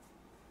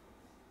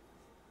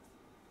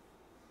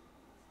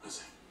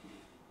 Listen.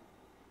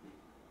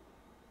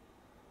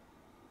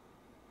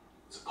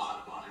 It's a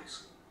part of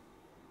bodies.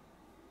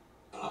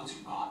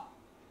 Floating by.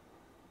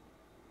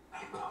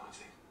 Let him go, I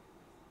think.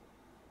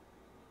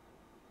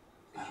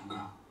 Let him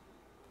go.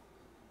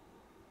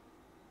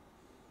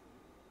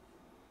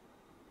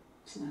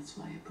 So that's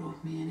why you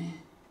brought me in here?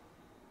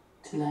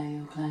 To lay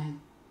your claim?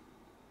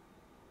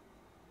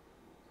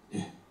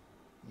 Yeah.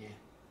 Yeah.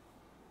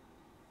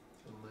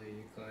 To lay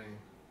your claim.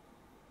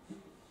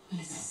 Well,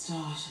 it's a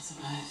start, I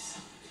suppose.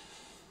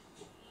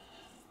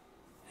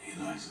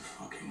 He lays a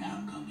fucking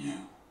hand on you.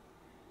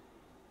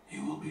 He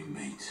will be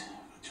meat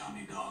for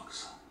Johnny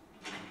Dogs.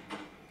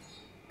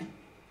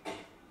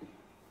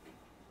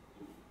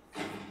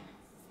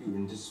 You were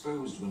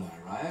indisposed when I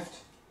arrived.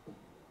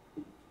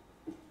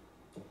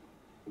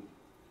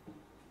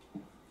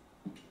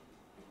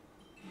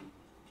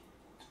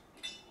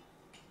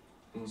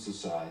 In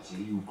society,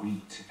 you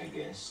greet a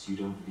guest, you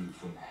don't leave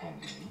them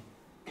hanging,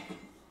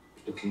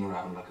 looking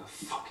around like a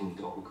fucking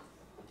dog.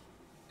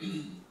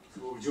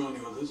 Before we join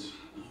the others,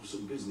 I have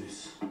some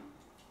business.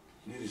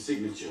 Need a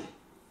signature.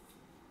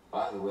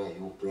 By the way,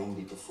 your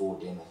brandy before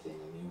dinner thing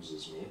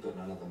amuses me, but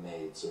none of the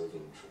maids are of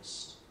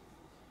interest.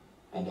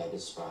 And I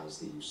despise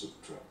the use of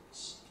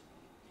drugs.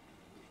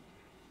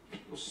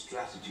 Your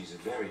strategies are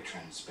very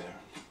transparent.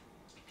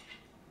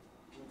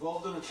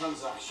 Involved in a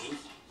transaction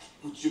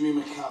with Jimmy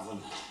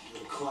McCavan,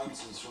 your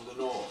acquaintance from the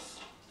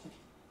north.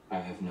 I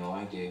have no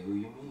idea who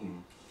you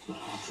mean. I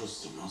don't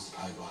trust him. He wants to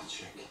pay by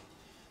check.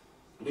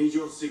 I need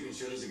your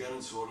signature as a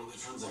guarantor on the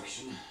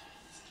transaction.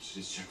 Should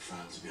his check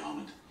fail to be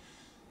honoured,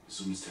 the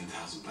sum is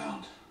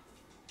 £10,000.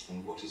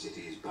 And what is it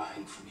he is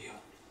buying from you?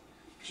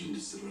 Gin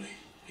distillery.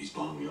 He's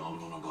buying the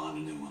old one, I'm buying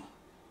a new one.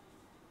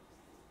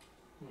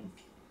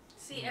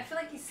 See, I feel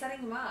like he's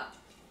setting him up.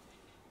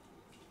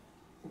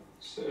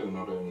 So,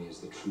 not only is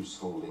the truce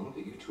holding,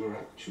 but you two are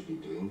actually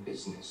doing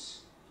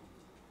business.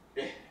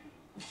 Yeah.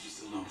 You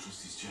still don't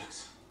trust his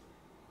checks.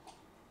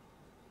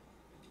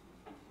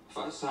 If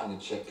I sign a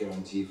check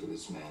guarantee for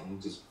this man,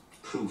 it is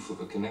proof of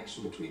a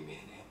connection between me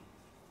and him.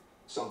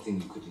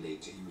 Something you could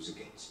later use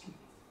against me.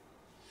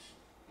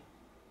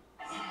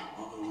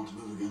 Why would I want to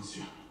move against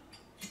you?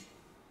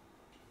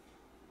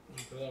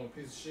 Because I'm a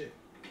piece of shit.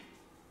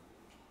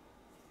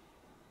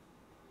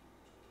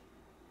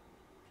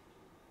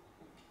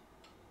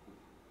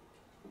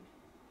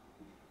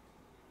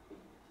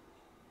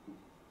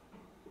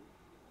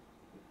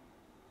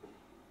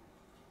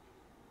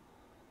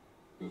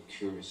 You're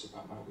curious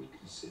about my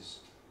weaknesses.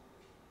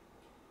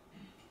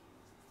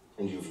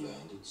 And you've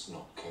learned it's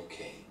not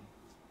cocaine,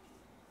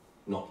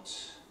 not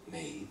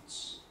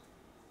maids.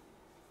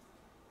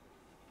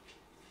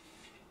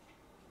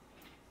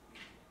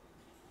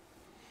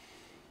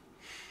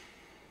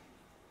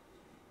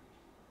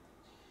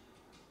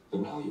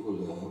 But now you will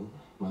learn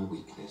my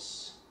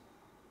weakness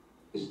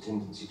is a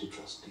tendency to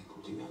trust people.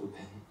 Do you have a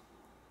pen?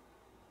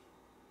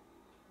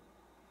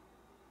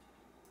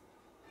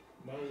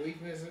 My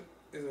weakness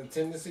is a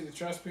tendency to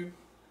trust people.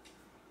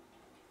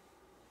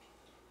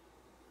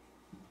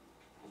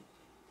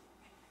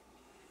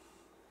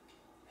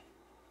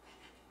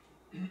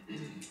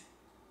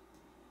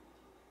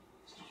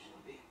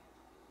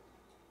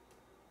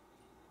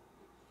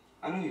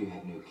 I know you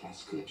have no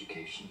classical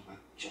education, but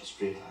just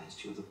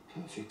realized you're the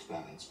perfect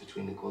balance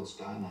between the gods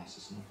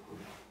Dionysus and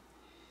Apollo.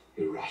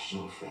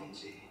 Irrational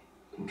frenzy,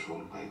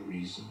 controlled by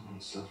reason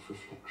and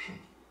self-reflection.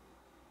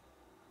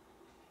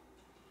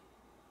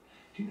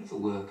 Do you know the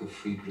work of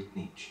Friedrich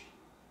Nietzsche?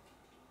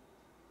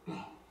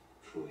 No.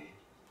 Freud?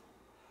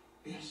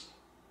 Yes.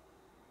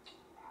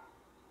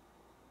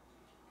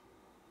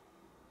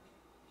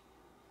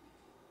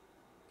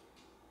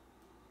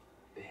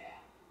 There.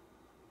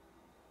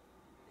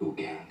 Your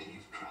guarantee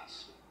of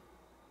trust.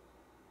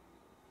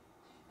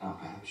 Now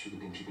perhaps you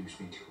could introduce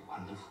me to your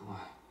wonderful wife.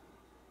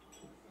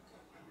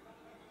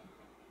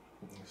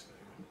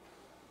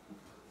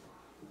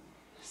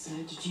 So,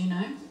 did you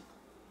know?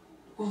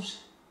 What?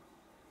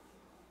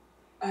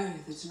 Oh,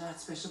 that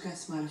tonight's special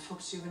guest might have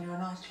fucked you when you were a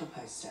nightclub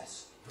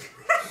hostess.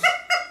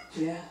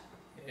 Yeah?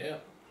 Yeah.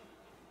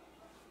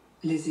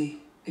 Lizzie,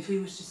 if we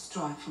were to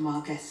strike from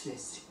our guest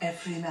list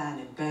every man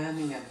in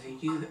Birmingham who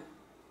you...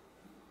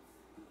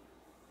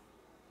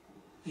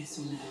 Yes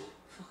or no?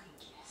 Fucking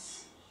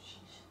yes.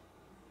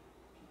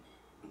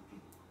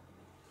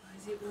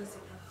 Was it?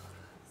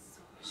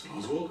 Sir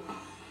Oswald,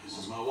 this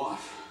is my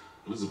wife,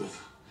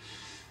 Elizabeth.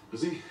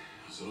 Lizzie,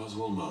 Sir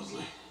Oswald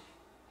Mosley.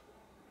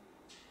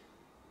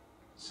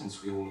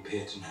 Since we all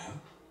appear to know,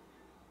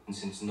 and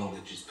since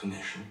knowledge is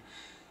permission,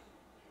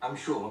 I'm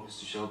sure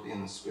Mr. Shelby,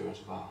 in the spirit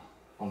of our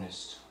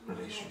honest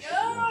relationship, you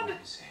know what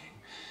I'm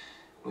saying,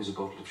 was a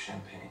bottle of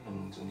champagne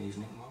and an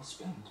evening well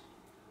spent.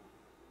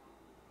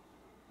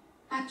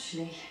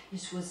 Actually,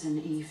 it was an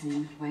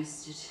evening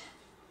wasted.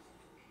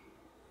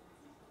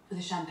 For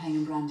the champagne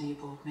and brandy you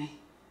bought me.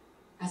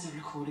 As I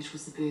recall, it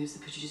was the booze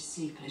that put you to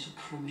sleep a little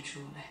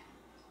prematurely.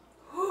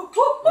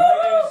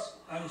 Ladies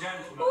and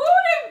gentlemen.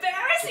 Ooh,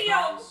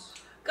 embarrassing!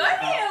 Go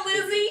ahead,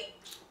 Lizzie.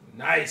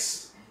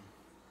 Nice.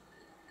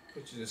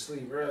 Put you to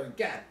sleep early.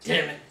 God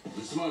damn it.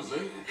 Mr.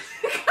 Mosley.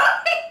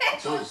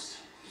 Toast,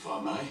 if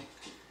I may.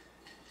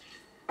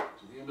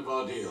 To the end of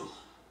our deal.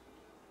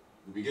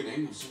 The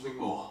beginning of something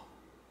more.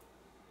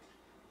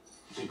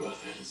 Happy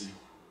birthday, Lizzie.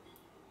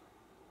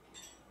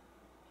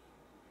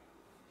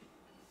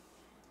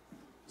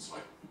 This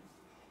way.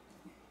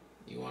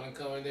 You want to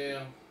come in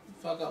there?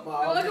 Fuck up my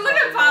Oh, office? look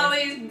at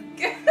Polly's.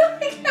 Look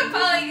at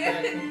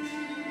Polly.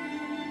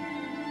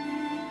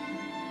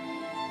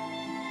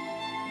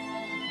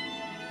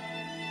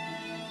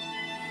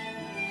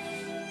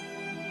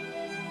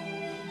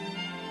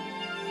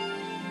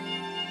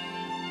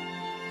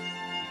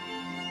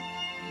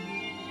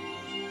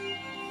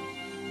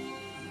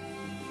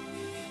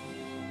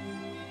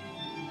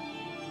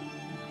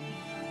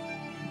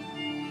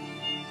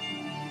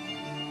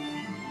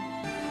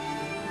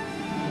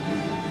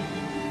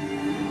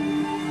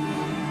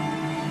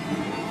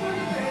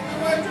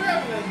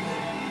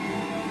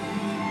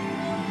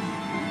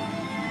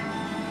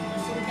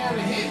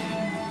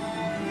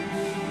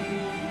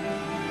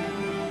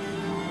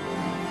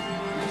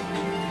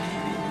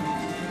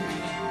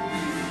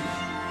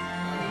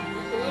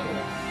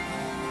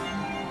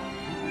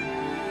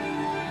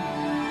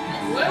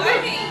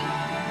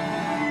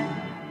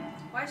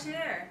 Why's she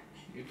there?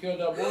 You killed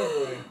that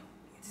boyfriend.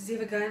 Does he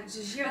have a gun?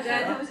 Does she have a I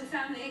gun? thought it was a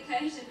family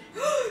occasion.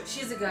 She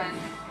has a gun.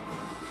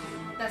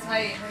 That's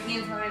why her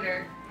hand's behind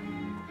her.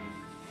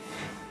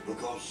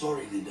 Look, I'm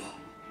sorry, Linda.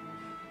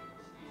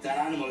 That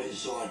animal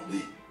inside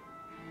me.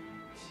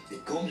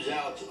 It comes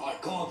out and I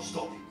can't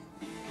stop it.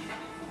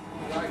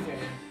 I can.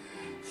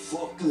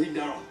 Fuck,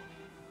 Linda.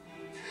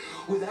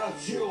 Without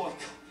you, I can't.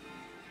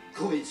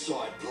 Come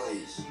inside,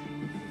 please.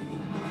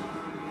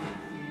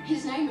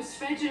 His name was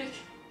Frederick.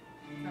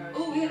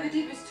 All we ever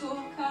did was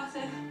talk,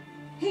 Arthur.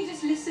 He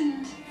just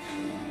listened.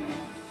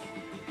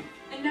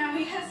 And now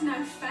he has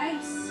no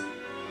face.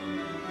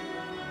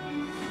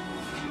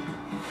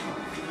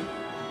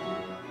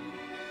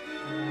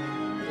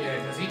 Yeah,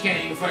 because he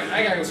can't even fight.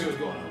 I gotta go see what's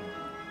going on.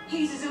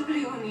 He's as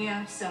ugly on the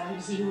outside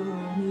as you are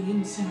on the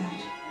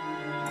inside.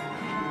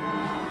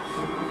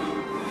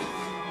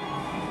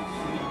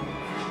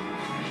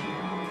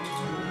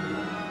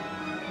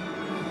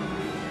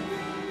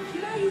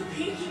 Now you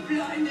peaky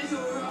blinders,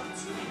 all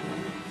right.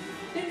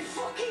 In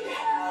fucking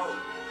hell!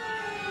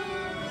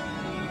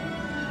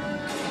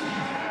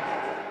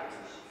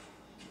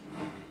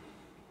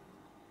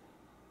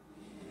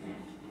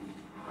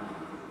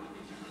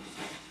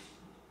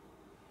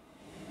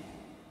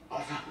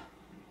 Arthur.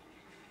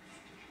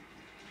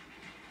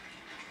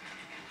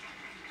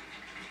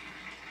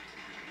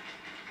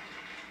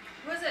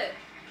 Who is it?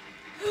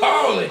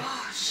 Holy!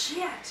 Oh,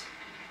 shit.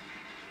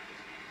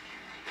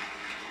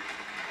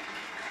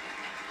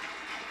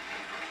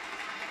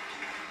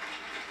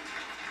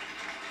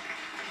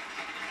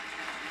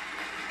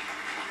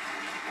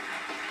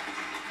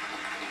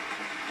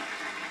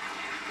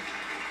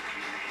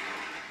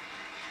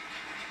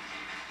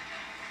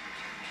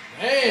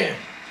 Man.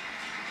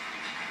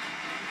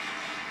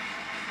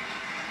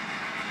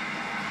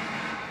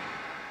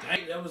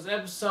 Dang, that was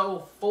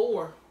episode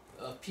 4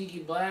 of Peaky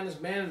Blinders,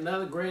 man.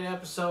 Another great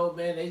episode,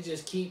 man. They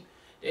just keep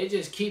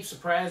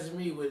surprising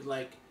me with,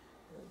 like,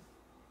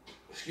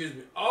 excuse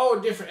me, all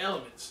different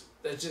elements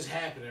that's just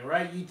happening,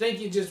 right? You think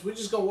we're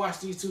just gonna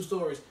watch these 2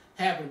 stories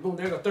happen, boom,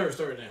 there's a 3rd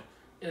story now.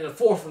 And the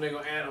 4th one they're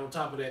gonna add on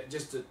top of that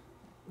just to,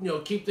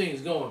 keep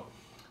things going.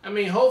 I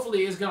mean,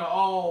 hopefully it's gonna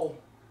all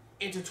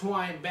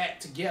intertwine back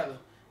together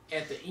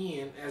at the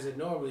end as it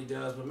normally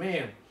does. But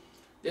man,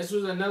 this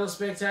was another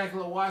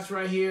spectacular watch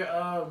right here.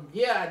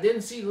 Yeah, I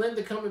didn't see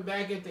Linda coming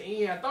back at the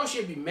end. I thought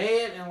she'd be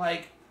mad and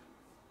like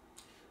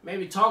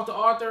maybe talk to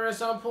Arthur at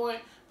some point,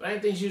 but I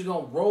didn't think she was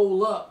gonna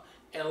roll up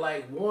and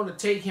like want to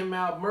take him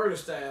out murder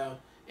style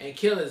and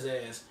kill his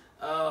ass.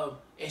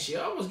 And she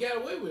almost got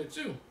away with it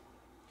too.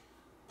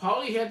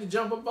 Paulie had to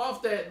jump up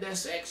off that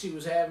sex she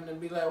was having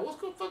and be like, "What's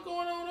the fuck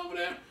going on over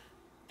there?"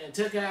 And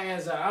took her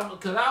ass out.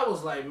 Because I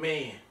was like,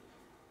 man,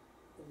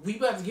 we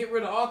about to get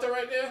rid of Arthur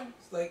right now?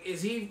 It's like,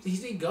 is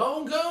he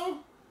gone?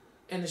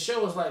 And the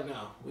show was like,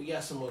 no, we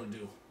got some more to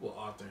do with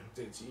Arthur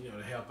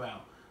to help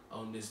out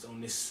on this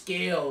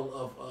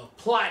scale of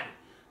plotting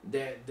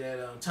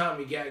that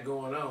Tommy got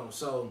going on.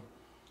 So,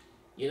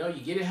 you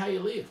get it how you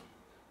live.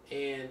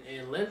 And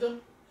Linda,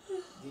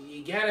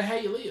 you got it how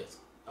you live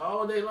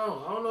all day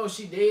long. I don't know if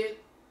she dead,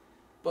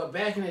 but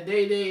back in the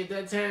day, at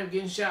that time,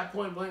 getting shot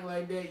point blank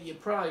like that, you're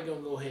probably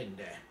going to go ahead and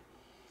die.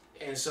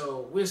 And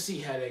so we'll see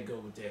how that go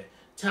with that.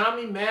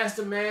 Tommy,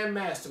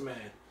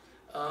 mastermind.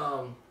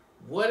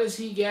 What has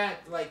he got,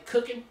 like,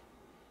 cooking?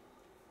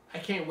 I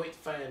can't wait to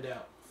find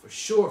out. For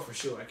sure,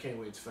 I can't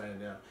wait to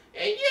find out.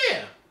 And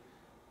yeah,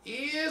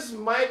 is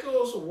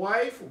Michael's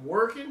wife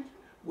working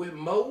with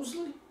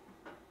Mosley?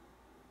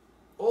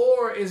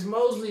 Or is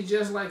Mosley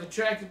just, like,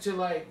 attracted to,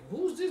 like,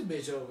 who's this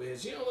bitch over here?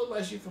 She don't look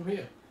like she's from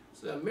here.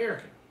 It's an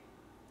American.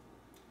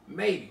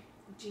 Maybe.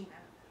 Gina.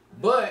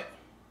 But,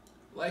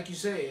 like you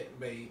said,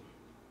 babe,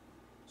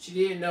 she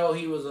didn't know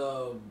he was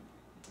a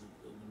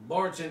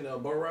bartender,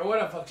 what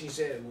the fuck she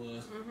said it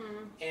was.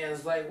 Mm-hmm. And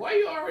it's like, why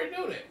you already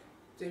know that?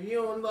 If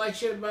you don't like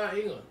shit about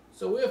England.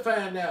 So we'll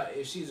find out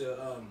if she's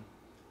a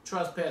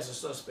trespasser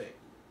suspect.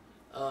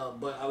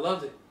 But I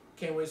loved it.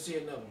 Can't wait to see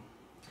another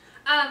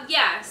one.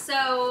 Yeah,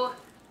 so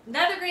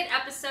another great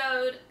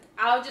episode.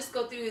 I'll just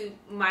go through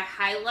my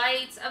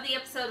highlights of the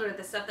episode or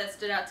the stuff that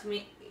stood out to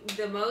me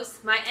the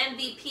most. My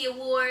MVP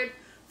award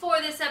for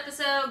this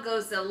episode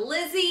goes to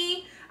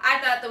Lizzie. I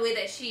thought the way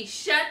that she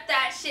shut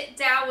that shit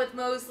down with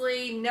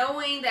Mosley,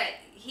 knowing that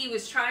he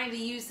was trying to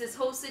use this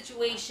whole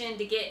situation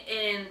to get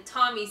in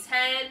Tommy's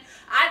head.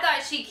 I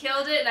thought she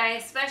killed it, and I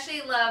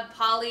especially loved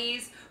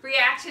Polly's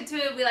reaction to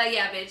it. Be like,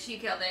 yeah, bitch, you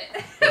killed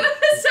it. It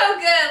was so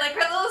good. Like,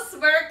 her little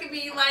smirk and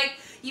be like,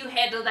 you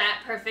handled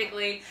that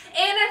perfectly.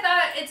 And I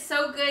thought it's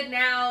so good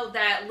now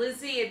that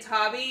Lizzie and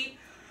Tommy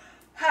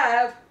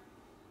have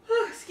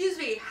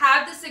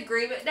this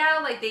agreement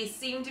now. Like, they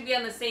seem to be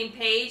on the same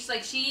page.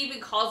 Like, she even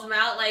calls him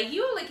out, like,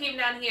 you only came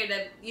down here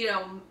to,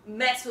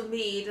 mess with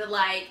me, to,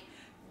 like,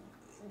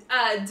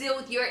 deal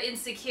with your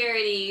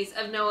insecurities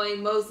of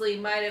knowing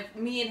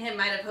me and him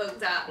might have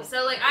hooked up.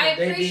 So, like, I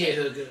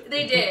appreciate...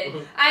 They did.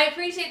 I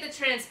appreciate the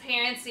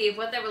transparency of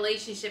what their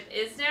relationship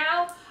is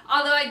now.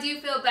 Although I do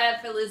feel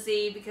bad for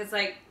Lizzie because,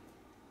 like,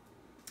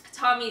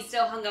 Tommy's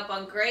still hung up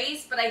on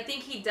Grace, but I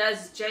think he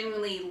does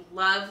genuinely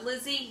love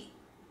Lizzie.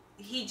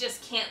 He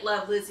just can't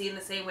love Lizzie in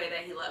the same way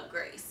that he loved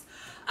Grace.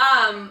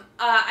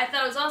 I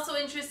thought it was also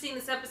interesting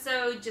this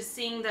episode, just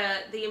seeing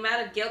the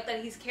amount of guilt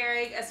that he's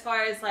carrying, as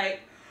far as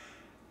like,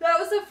 that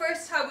was the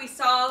first time we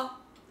saw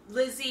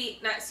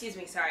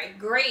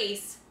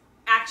Grace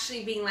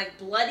actually being like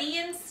bloody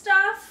and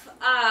stuff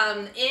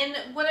in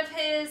one of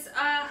his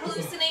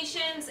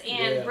hallucinations,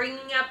 and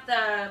bringing up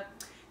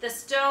the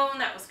stone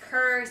that was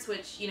cursed,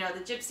 which, you know, the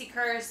gypsy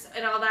curse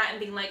and all that, and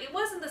being like, it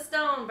wasn't the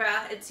stone,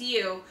 bruh, it's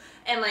you.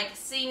 And like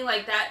seeing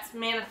like that's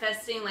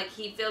manifesting, like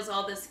he feels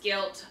all this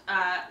guilt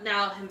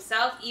now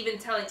himself, even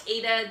telling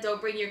Ada,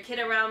 don't bring your kid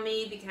around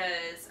me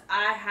because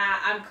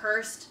I'm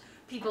cursed.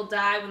 People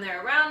die when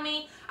they're around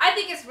me. I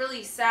think it's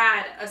really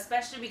sad,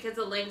 especially because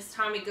the lengths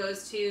Tommy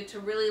goes to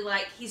really,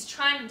 like, he's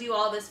trying to do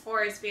all this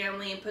for his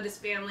family and put his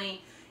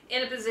family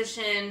in a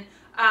position,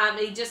 and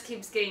he just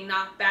keeps getting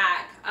knocked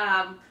back.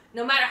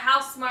 No matter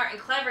how smart and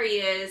clever he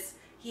is,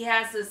 he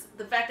has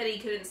the fact that he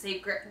couldn't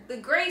save Grace. The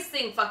Grace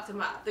thing fucked him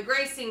up. The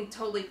Grace thing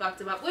totally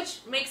fucked him up, which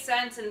makes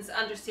sense and is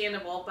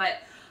understandable, but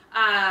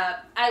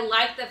I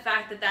like the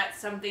fact that that's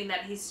something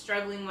that he's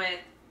struggling with.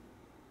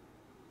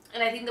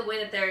 And I think the way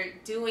that they're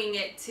doing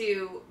it,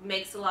 too,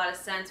 makes a lot of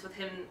sense with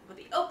him, with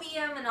the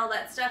opium and all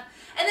that stuff.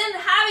 And then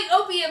having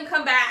opium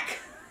come back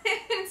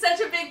in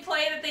such a big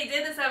play that they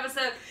did this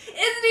episode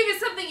isn't even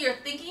something you're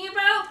thinking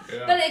about.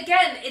 Yeah. But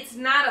again, it's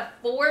not a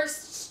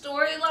forced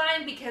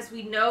storyline, because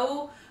we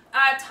know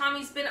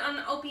Tommy's been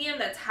on opium.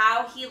 That's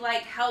how he,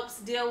 like, helps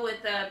deal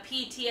with the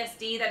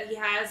PTSD that he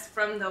has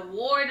from the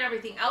war and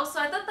everything else. So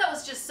I thought that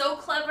was just so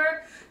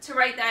clever to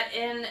write that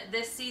in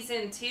this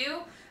season,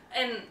 too.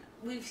 And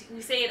we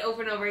say it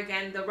over and over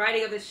again, the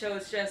writing of the show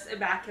is just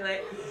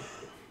immaculate.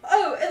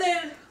 Oh, and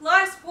then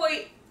last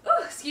point,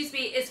 excuse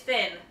me, is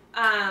Finn.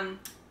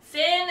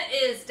 Finn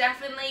is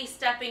definitely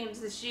stepping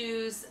into the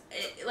shoes,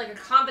 like a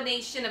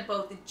combination of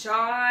both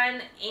John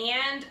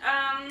and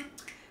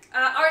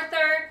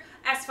Arthur,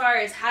 as far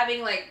as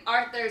having, like,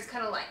 Arthur's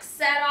kind of, like,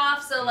 set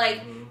off. So,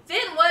 like,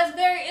 Finn was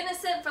very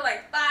innocent for,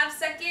 like, 5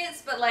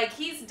 seconds, but, like,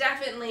 he's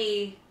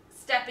definitely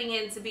stepping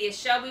in to be a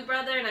Shelby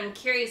brother, and I'm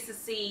curious to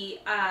see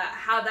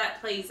how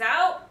that plays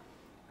out.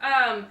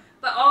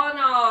 But all in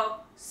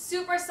all,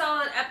 super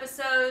solid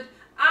episode.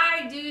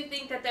 I do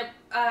think that they're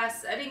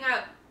setting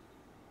up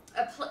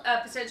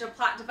a potential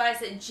plot device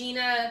that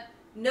Gina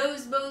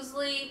knows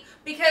Mosley,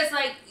 because,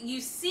 like,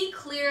 you see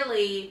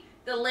clearly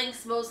the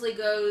lengths Mosley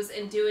goes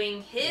in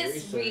doing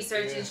his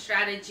research and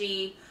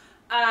strategy.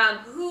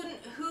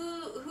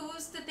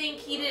 Who's to think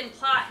he didn't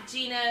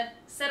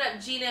set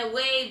up Gina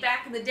way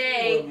back in the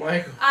day?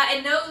 Michael.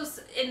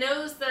 It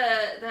knows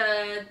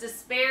the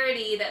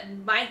disparity that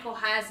Michael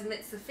has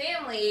amidst the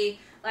family.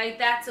 Like,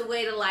 that's a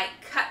way to, like,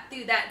 cut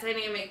through that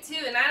dynamic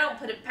too, and I don't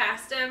put it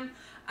past him.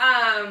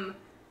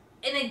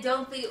 And I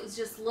don't think it was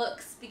just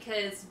looks,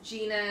 because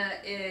Gina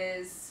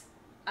is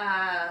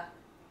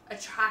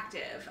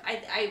attractive.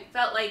 I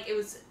felt like it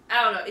was,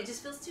 I don't know, it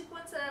just feels too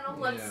coincidental.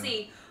 Let's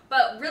see.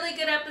 But really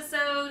good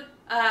episode.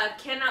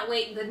 Cannot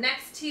wait. The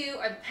next two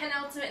are the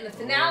penultimate and the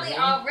finale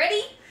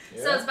already.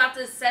 Yeah. So it's about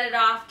to set it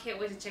off. Can't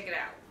wait to check it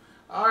out.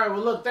 All right.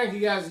 Well, look, thank you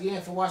guys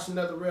again for watching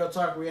another Real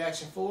Talk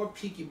reaction for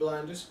Peaky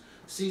Blinders,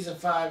 Season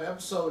 5,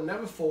 Episode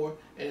number 4.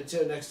 And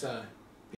until next time.